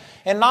sins.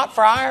 And not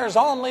for ours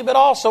only, but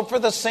also for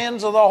the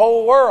sins of the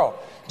whole world.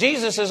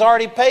 Jesus has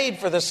already paid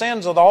for the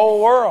sins of the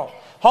whole world.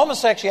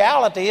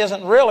 Homosexuality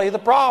isn't really the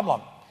problem.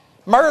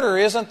 Murder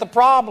isn't the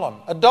problem.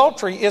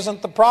 Adultery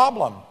isn't the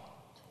problem.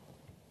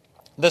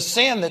 The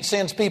sin that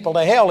sends people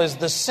to hell is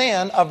the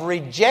sin of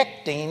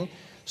rejecting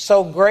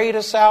so great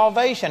a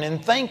salvation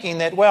and thinking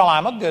that, well,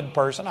 I'm a good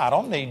person. I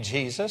don't need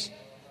Jesus.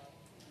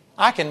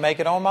 I can make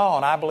it on my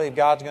own. I believe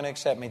God's going to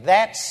accept me.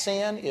 That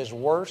sin is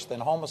worse than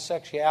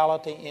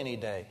homosexuality any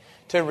day.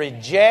 To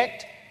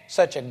reject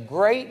such a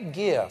great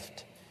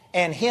gift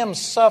and Him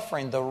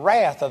suffering the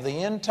wrath of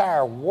the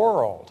entire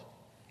world,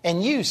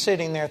 and you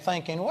sitting there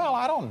thinking, well,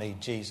 I don't need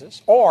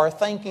Jesus. Or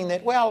thinking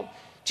that, well,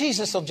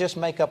 Jesus will just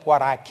make up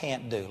what I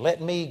can't do. Let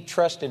me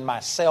trust in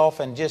myself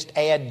and just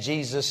add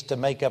Jesus to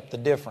make up the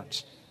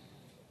difference.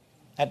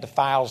 That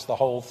defiles the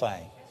whole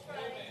thing.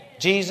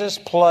 Jesus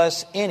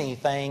plus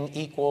anything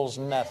equals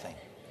nothing.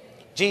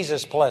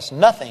 Jesus plus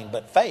nothing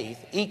but faith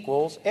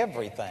equals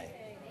everything.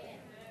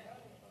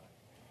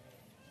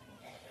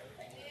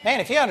 Man,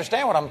 if you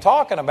understand what I'm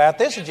talking about,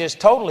 this would just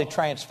totally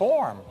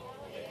transform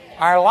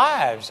our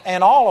lives.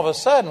 And all of a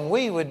sudden,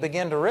 we would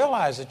begin to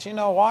realize that, you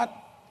know what?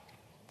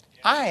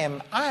 I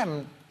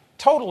am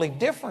totally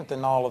different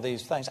than all of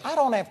these things. I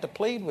don't have to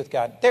plead with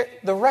God.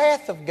 The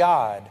wrath of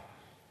God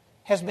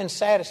has been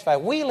satisfied.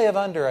 We live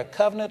under a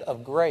covenant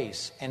of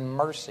grace and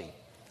mercy,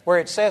 where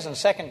it says in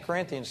 2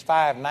 Corinthians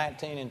 5,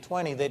 19 and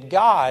 20 that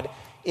God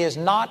is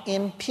not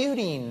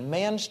imputing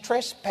men's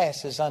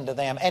trespasses unto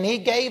them. And He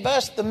gave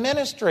us the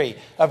ministry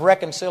of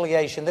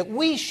reconciliation, that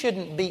we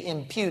shouldn't be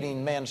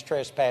imputing men's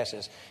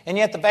trespasses. And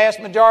yet the vast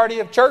majority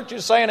of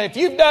churches saying, if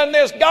you've done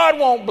this, God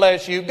won't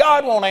bless you.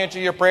 God won't answer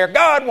your prayer.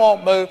 God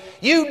won't move.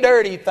 You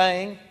dirty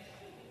thing.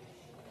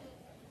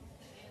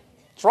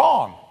 It's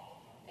wrong.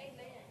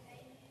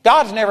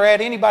 God's never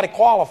had anybody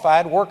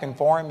qualified working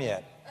for Him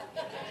yet.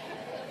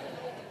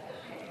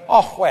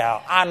 Oh,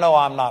 well, I know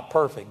I'm not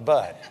perfect,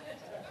 but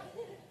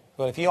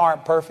if you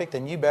aren't perfect,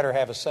 then you better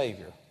have a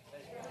Savior.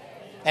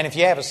 And if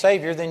you have a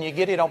Savior, then you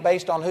get it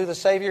based on who the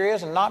Savior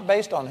is and not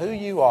based on who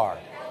you are.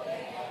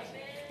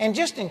 And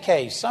just in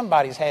case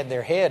somebody's had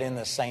their head in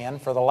the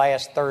sand for the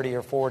last 30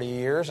 or 40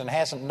 years and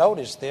hasn't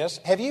noticed this,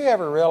 have you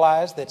ever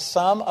realized that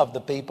some of the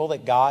people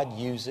that God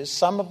uses,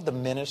 some of the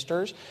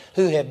ministers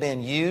who have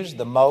been used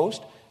the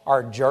most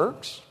are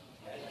jerks?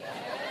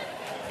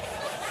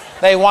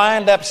 They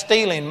wind up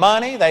stealing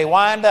money. They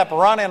wind up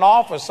running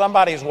off with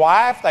somebody's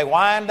wife. They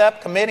wind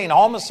up committing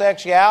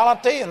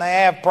homosexuality, and they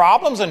have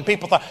problems, and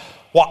people think,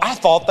 well, I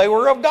thought they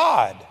were of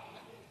God.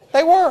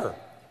 They were.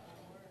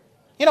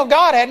 You know,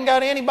 God hadn't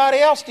got anybody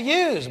else to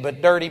use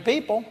but dirty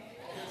people.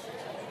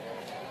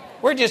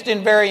 We're just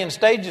in varying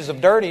stages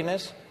of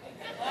dirtiness.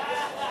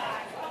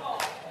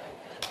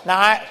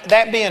 Now,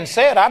 that being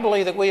said, I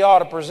believe that we ought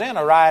to present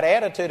a right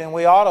attitude and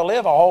we ought to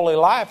live a holy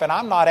life. And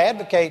I'm not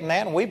advocating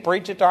that. And we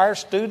preach it to our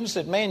students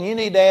that, man, you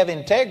need to have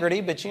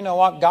integrity. But you know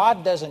what?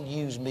 God doesn't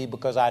use me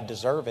because I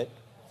deserve it.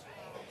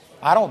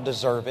 I don't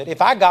deserve it.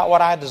 If I got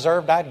what I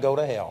deserved, I'd go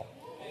to hell.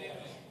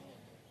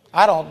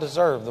 I don't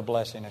deserve the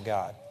blessing of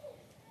God.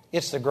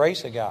 It's the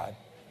grace of God.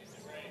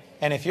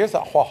 And if you're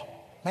thought, well,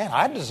 man,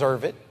 I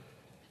deserve it,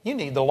 you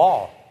need the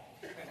law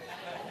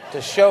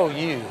to show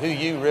you who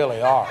you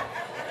really are.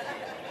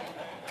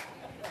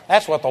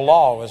 That's what the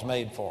law was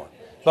made for.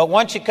 But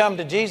once you come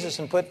to Jesus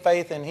and put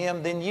faith in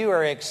Him, then you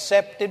are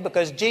accepted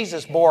because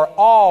Jesus bore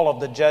all of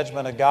the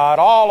judgment of God,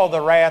 all of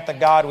the wrath of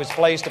God was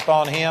placed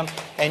upon Him,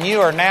 and you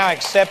are now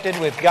accepted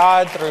with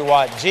God through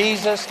what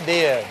Jesus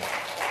did.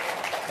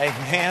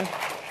 Amen.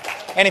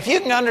 And if you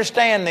can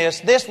understand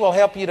this, this will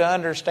help you to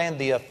understand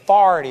the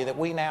authority that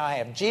we now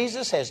have.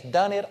 Jesus has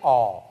done it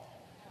all.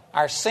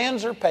 Our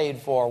sins are paid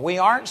for. We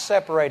aren't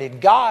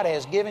separated. God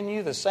has given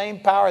you the same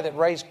power that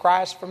raised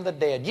Christ from the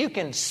dead. You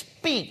can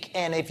speak,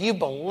 and if you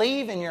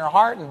believe in your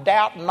heart and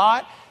doubt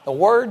not the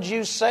words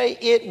you say,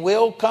 it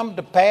will come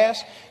to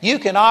pass. You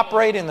can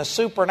operate in the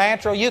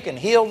supernatural. You can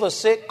heal the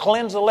sick,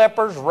 cleanse the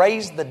lepers,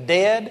 raise the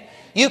dead.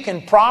 You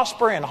can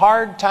prosper in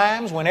hard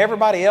times when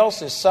everybody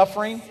else is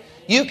suffering.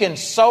 You can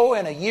sow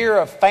in a year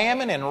of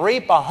famine and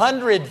reap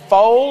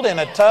 100-fold in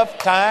a tough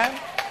time.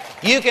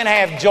 You can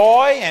have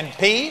joy and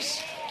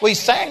peace. We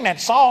sang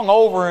that song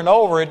over and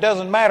over. It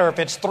doesn't matter if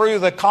it's through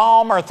the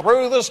calm or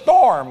through the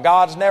storm.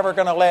 God's never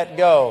going to let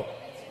go.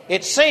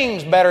 It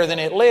sings better than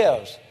it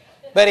lives.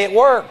 But it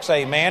works,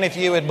 amen, if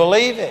you would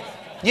believe it.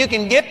 You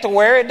can get to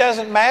where it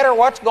doesn't matter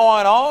what's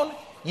going on.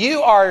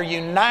 You are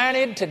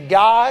united to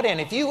God,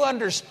 and if you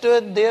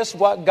understood this,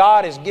 what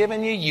God has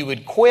given you, you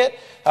would quit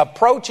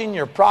approaching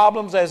your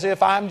problems as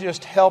if I'm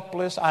just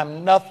helpless,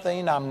 I'm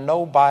nothing, I'm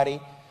nobody.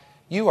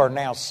 You are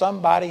now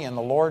somebody in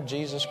the Lord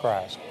Jesus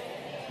Christ.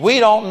 We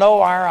don't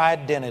know our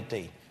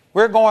identity.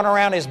 We're going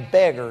around as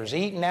beggars,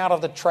 eating out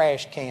of the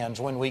trash cans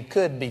when we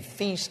could be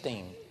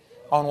feasting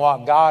on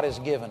what God has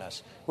given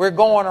us. We're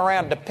going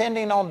around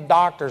depending on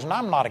doctors, and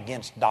I'm not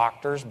against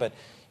doctors, but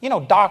you know,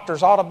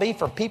 doctors ought to be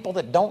for people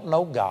that don't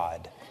know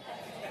God.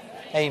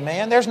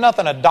 Amen. There's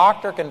nothing a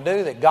doctor can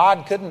do that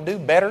God couldn't do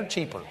better,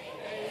 cheaper.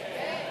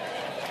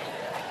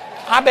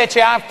 I bet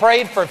you I've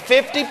prayed for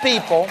 50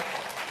 people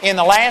in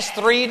the last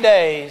 3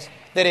 days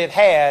that have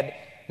had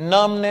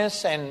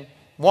numbness, and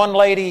one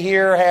lady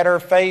here had her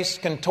face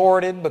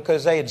contorted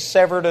because they had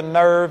severed a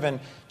nerve, and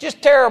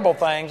just terrible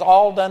things,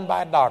 all done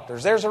by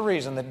doctors. There's a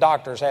reason that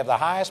doctors have the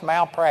highest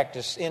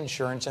malpractice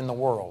insurance in the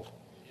world.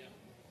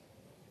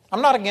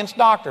 I'm not against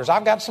doctors.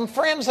 I've got some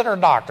friends that are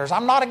doctors.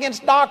 I'm not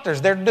against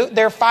doctors.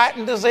 They're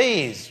fighting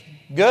disease.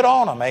 Good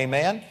on them,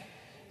 amen.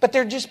 But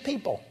they're just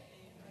people.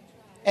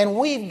 And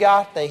we've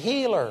got the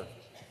healer.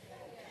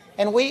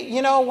 And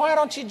why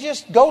don't you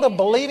just go to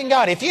believing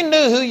God? If you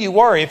knew who you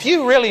were, if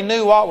you really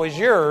knew what was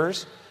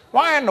yours,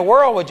 why in the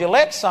world would you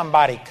let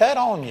somebody cut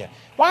on you?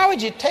 Why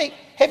would you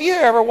have you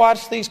ever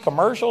watched these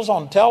commercials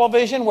on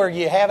television where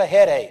you have a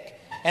headache?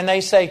 And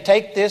they say,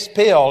 take this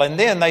pill. And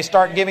then they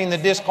start giving the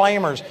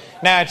disclaimers.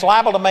 Now, it's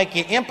liable to make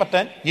you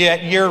impotent.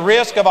 Your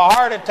risk of a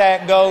heart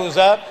attack goes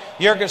up.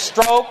 Your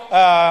stroke,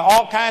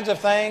 all kinds of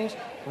things.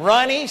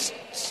 Runny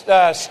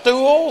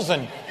stools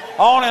and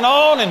on and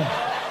on. And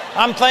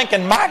I'm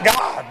thinking, my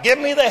God, give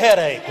me the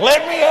headache.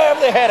 Let me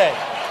have the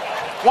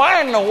headache.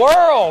 Why in the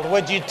world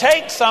would you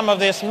take some of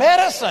this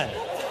medicine?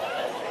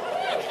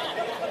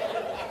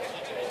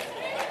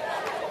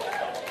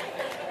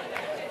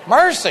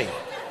 Mercy.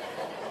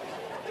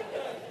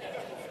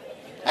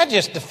 That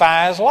just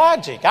defies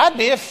logic. I'd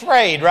be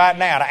afraid right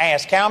now to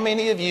ask how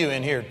many of you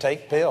in here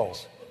take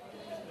pills.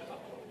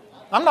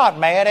 I'm not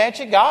mad at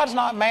you. God's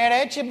not mad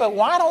at you. But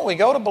why don't we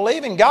go to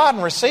believe in God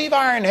and receive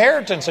our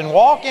inheritance and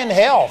walk in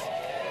health?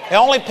 The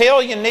only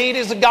pill you need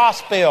is the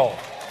gospel.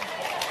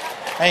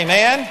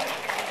 Amen.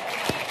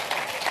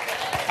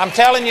 I'm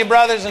telling you,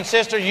 brothers and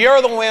sisters,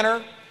 you're the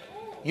winner.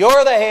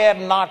 You're the head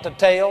and not the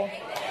tail.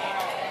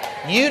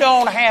 You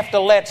don't have to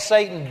let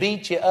Satan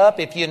beat you up.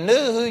 If you knew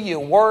who you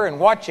were and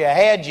what you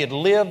had, you'd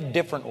live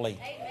differently.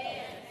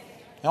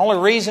 The only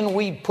reason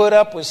we put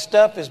up with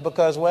stuff is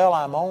because, well,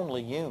 I'm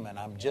only human.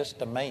 I'm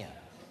just a man.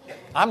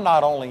 I'm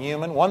not only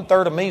human.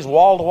 1/3 of me is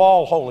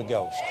wall-to-wall Holy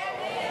Ghost.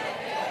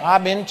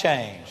 I've been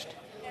changed.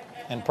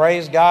 And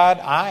praise God,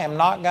 I am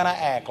not going to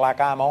act like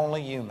I'm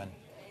only human.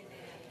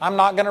 I'm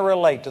not going to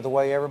relate to the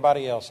way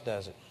everybody else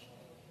does it.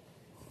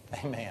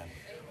 Amen.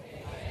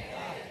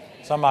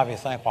 Some of you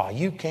think, well,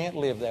 you can't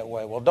live that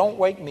way. Well, don't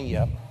wake me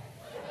up,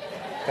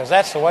 because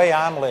that's the way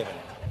I'm living.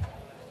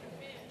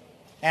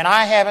 And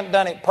I haven't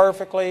done it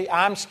perfectly.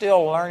 I'm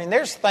still learning.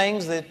 There's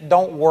things that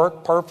don't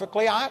work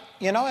perfectly, and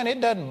it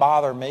doesn't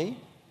bother me.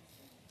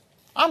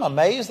 I'm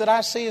amazed that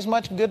I see as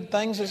much good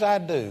things as I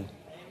do.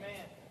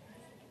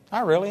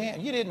 I really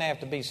am. You didn't have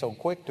to be so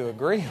quick to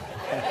agree.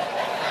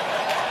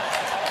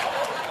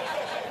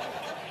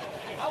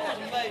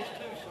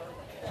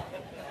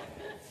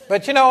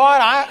 But you know what?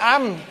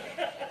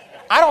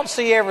 I don't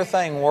see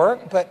everything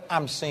work, but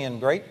I'm seeing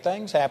great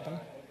things happen.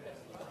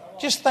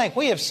 Just think,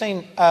 we have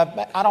seen,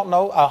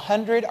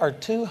 100 or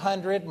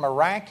 200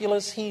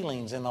 miraculous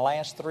healings in the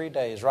last 3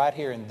 days right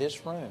here in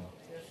this room.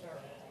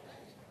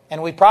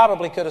 And we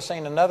probably could have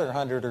seen another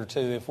 100 or 2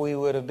 if we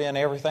would have been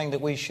everything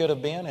that we should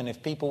have been and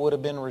if people would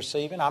have been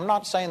receiving. I'm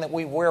not saying that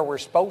we're where we're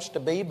supposed to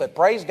be, but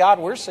praise God,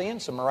 we're seeing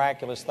some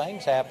miraculous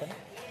things happen.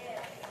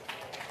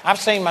 I've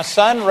seen my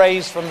son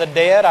raised from the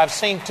dead. I've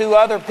seen 2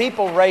 other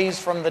people raised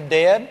from the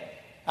dead.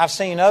 I've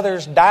seen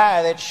others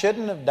die that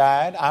shouldn't have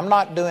died. I'm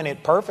not doing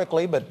it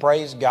perfectly, but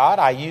praise God,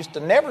 I used to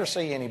never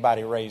see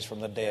anybody raised from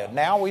the dead.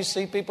 Now we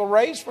see people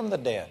raised from the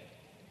dead.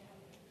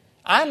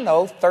 I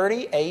know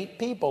 38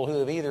 people who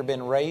have either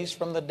been raised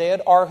from the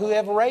dead or who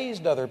have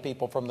raised other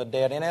people from the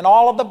dead. And in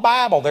all of the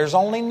Bible, there's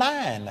only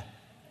 9.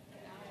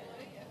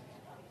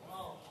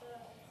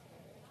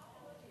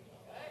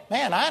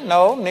 Man, I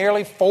know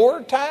nearly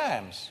 4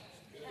 times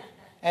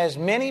as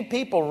many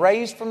people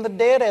raised from the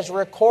dead as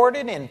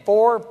recorded in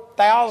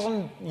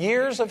 4,000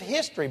 years of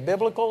history,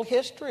 biblical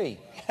history.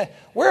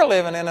 We're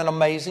living in an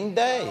amazing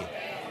day.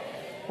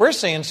 We're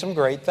seeing some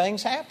great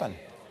things happen.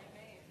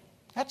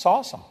 That's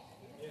awesome.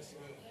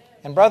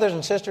 And brothers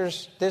and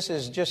sisters, this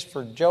is just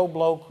for Joe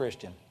Blow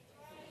Christian.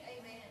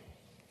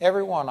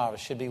 Every one of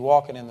us should be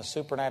walking in the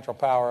supernatural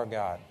power of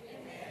God.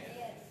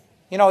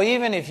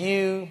 Even if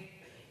you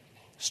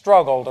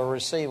struggle to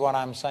receive what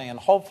I'm saying,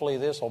 hopefully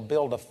this will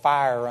build a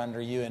fire under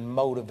you and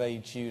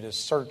motivate you to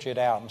search it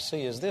out and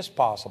see, is this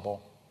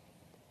possible?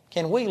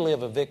 Can we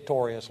live a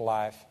victorious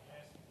life?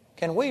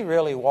 Can we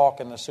really walk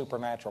in the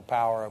supernatural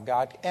power of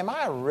God? Am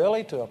I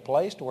really to a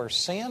place to where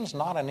sin's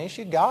not an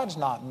issue? God's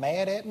not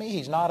mad at me.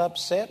 He's not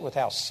upset with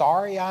how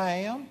sorry I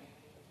am.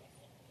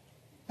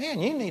 Man,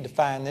 you need to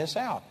find this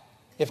out.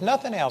 If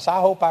nothing else,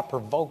 I hope I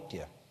provoked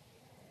you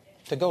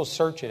to go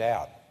search it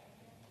out.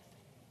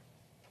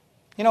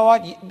 You know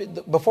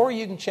what? Before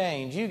you can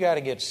change, you got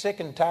to get sick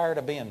and tired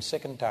of being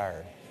sick and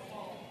tired.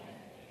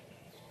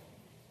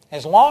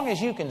 As long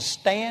as you can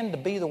stand to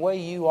be the way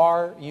you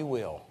are, you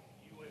will.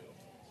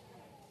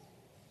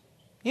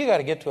 You got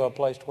to get to a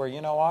place where, you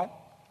know what?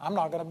 I'm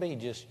not going to be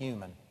just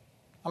human.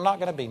 I'm not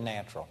going to be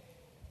natural.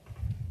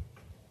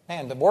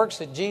 Man, the works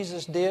that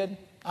Jesus did,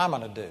 I'm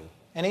going to do.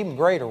 And even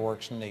greater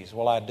works than these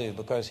will I do,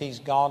 because He's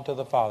gone to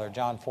the Father,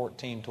 John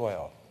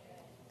 14:12.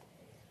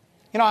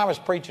 I was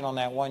preaching on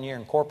that one year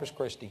in Corpus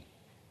Christi.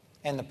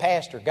 And the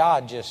pastor,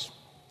 God just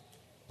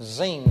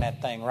zinged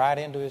that thing right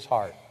into his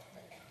heart.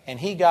 And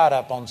he got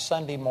up on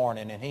Sunday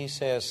morning and he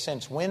says,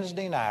 since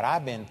Wednesday night,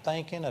 I've been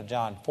thinking of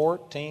John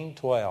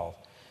 14:12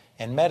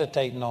 and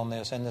meditating on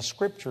this. And the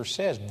Scripture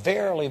says,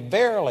 verily,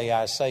 verily,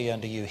 I say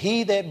unto you,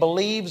 he that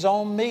believes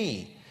on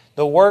me,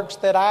 the works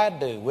that I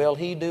do, will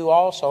he do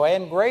also,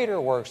 and greater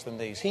works than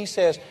these. He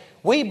says,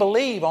 we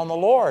believe on the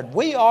Lord.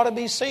 We ought to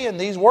be seeing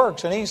these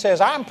works. And he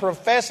says, I'm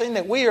professing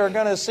that we are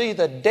going to see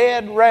the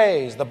dead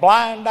raised, the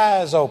blind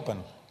eyes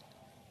open.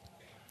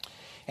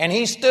 And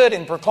he stood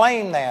and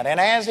proclaimed that.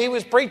 And as he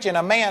was preaching,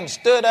 a man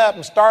stood up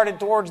and started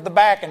towards the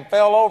back and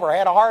fell over,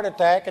 had a heart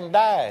attack and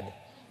died.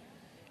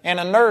 And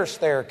a nurse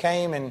there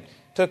came and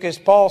took his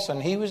pulse,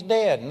 and he was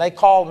dead. And they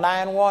called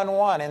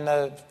 911, and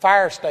the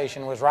fire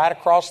station was right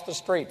across the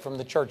street from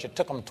the church. It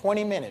took them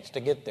 20 minutes to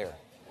get there.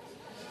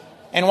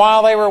 And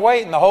while they were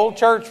waiting, the whole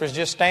church was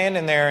just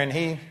standing there, and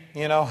he,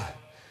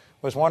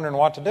 was wondering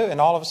what to do. And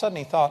all of a sudden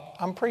he thought,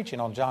 I'm preaching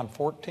on John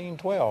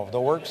 14:12,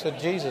 the works that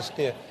Jesus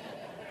did.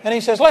 And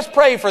he says, let's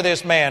pray for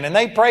this man. And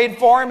they prayed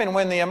for him, and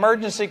when the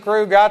emergency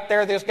crew got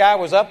there, this guy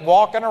was up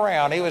walking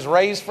around. He was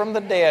raised from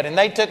the dead. And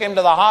they took him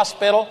to the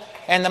hospital,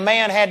 and the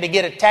man had to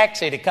get a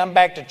taxi to come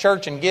back to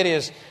church and get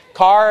his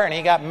car, and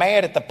he got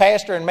mad at the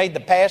pastor and made the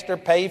pastor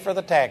pay for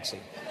the taxi.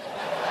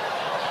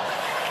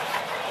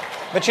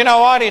 But you know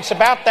what? It's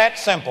about that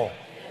simple.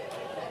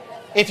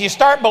 If you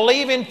start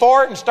believing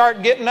for it and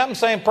start getting up and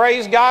saying,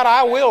 praise God,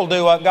 I will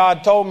do what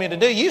God told me to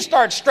do. You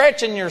start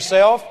stretching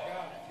yourself,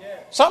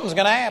 something's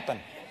going to happen.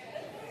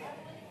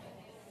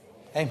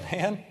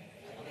 Amen.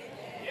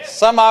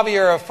 Some of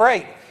you are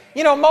afraid.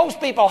 You know, most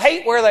people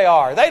hate where they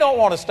are. They don't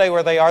want to stay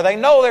where they are. They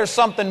know there's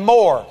something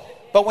more.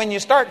 But when you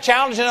start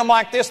challenging them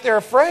like this, they're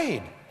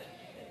afraid.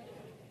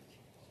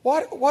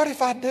 What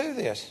if I do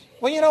this?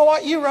 Well, you know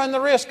what? You run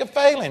the risk of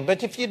failing.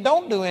 But if you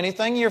don't do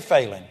anything, you're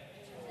failing.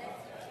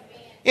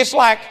 It's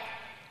like,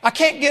 I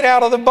can't get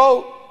out of the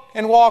boat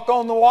and walk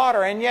on the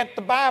water. And yet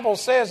the Bible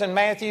says in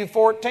Matthew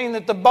 14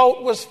 that the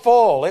boat was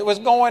full. It was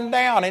going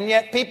down. And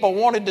yet people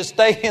wanted to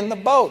stay in the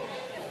boat.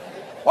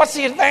 What's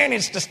the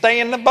advantage to stay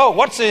in the boat?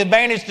 What's the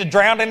advantage to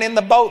drowning in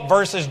the boat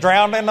versus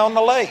drowning on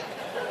the lake?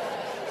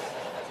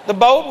 The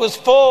boat was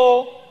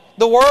full.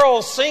 The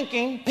world's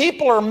sinking.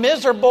 People are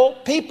miserable.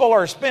 People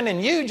are spending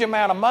huge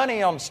amount of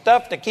money on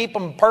stuff to keep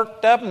them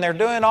perked up, and they're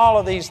doing all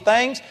of these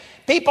things.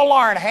 People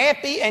aren't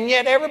happy, and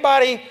yet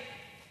everybody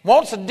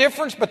wants a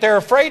difference, but they're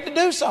afraid to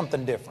do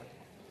something different.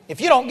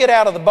 If you don't get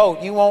out of the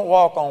boat, you won't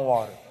walk on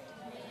water.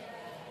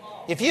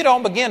 If you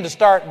don't begin to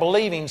start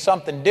believing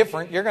something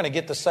different, you're going to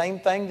get the same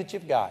thing that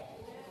you've got.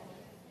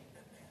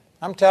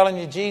 I'm telling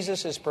you,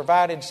 Jesus has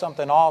provided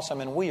something awesome,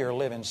 and we are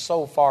living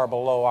so far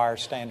below our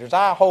standards.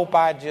 I hope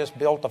I just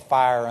built a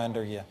fire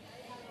under you.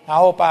 I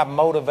hope I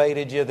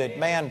motivated you that,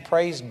 man,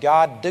 praise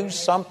God, do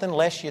something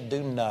lest you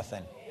do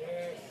nothing.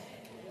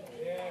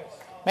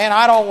 Man,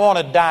 I don't want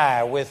to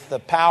die with the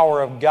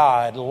power of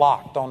God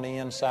locked on the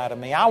inside of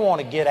me. I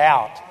want to get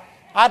out.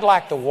 I'd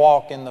like to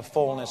walk in the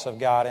fullness of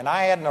God. And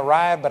I hadn't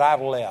arrived, but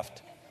I've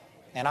left.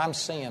 And I'm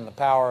seeing the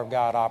power of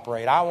God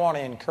operate. I want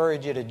to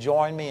encourage you to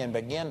join me and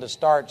begin to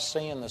start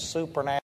seeing the supernatural.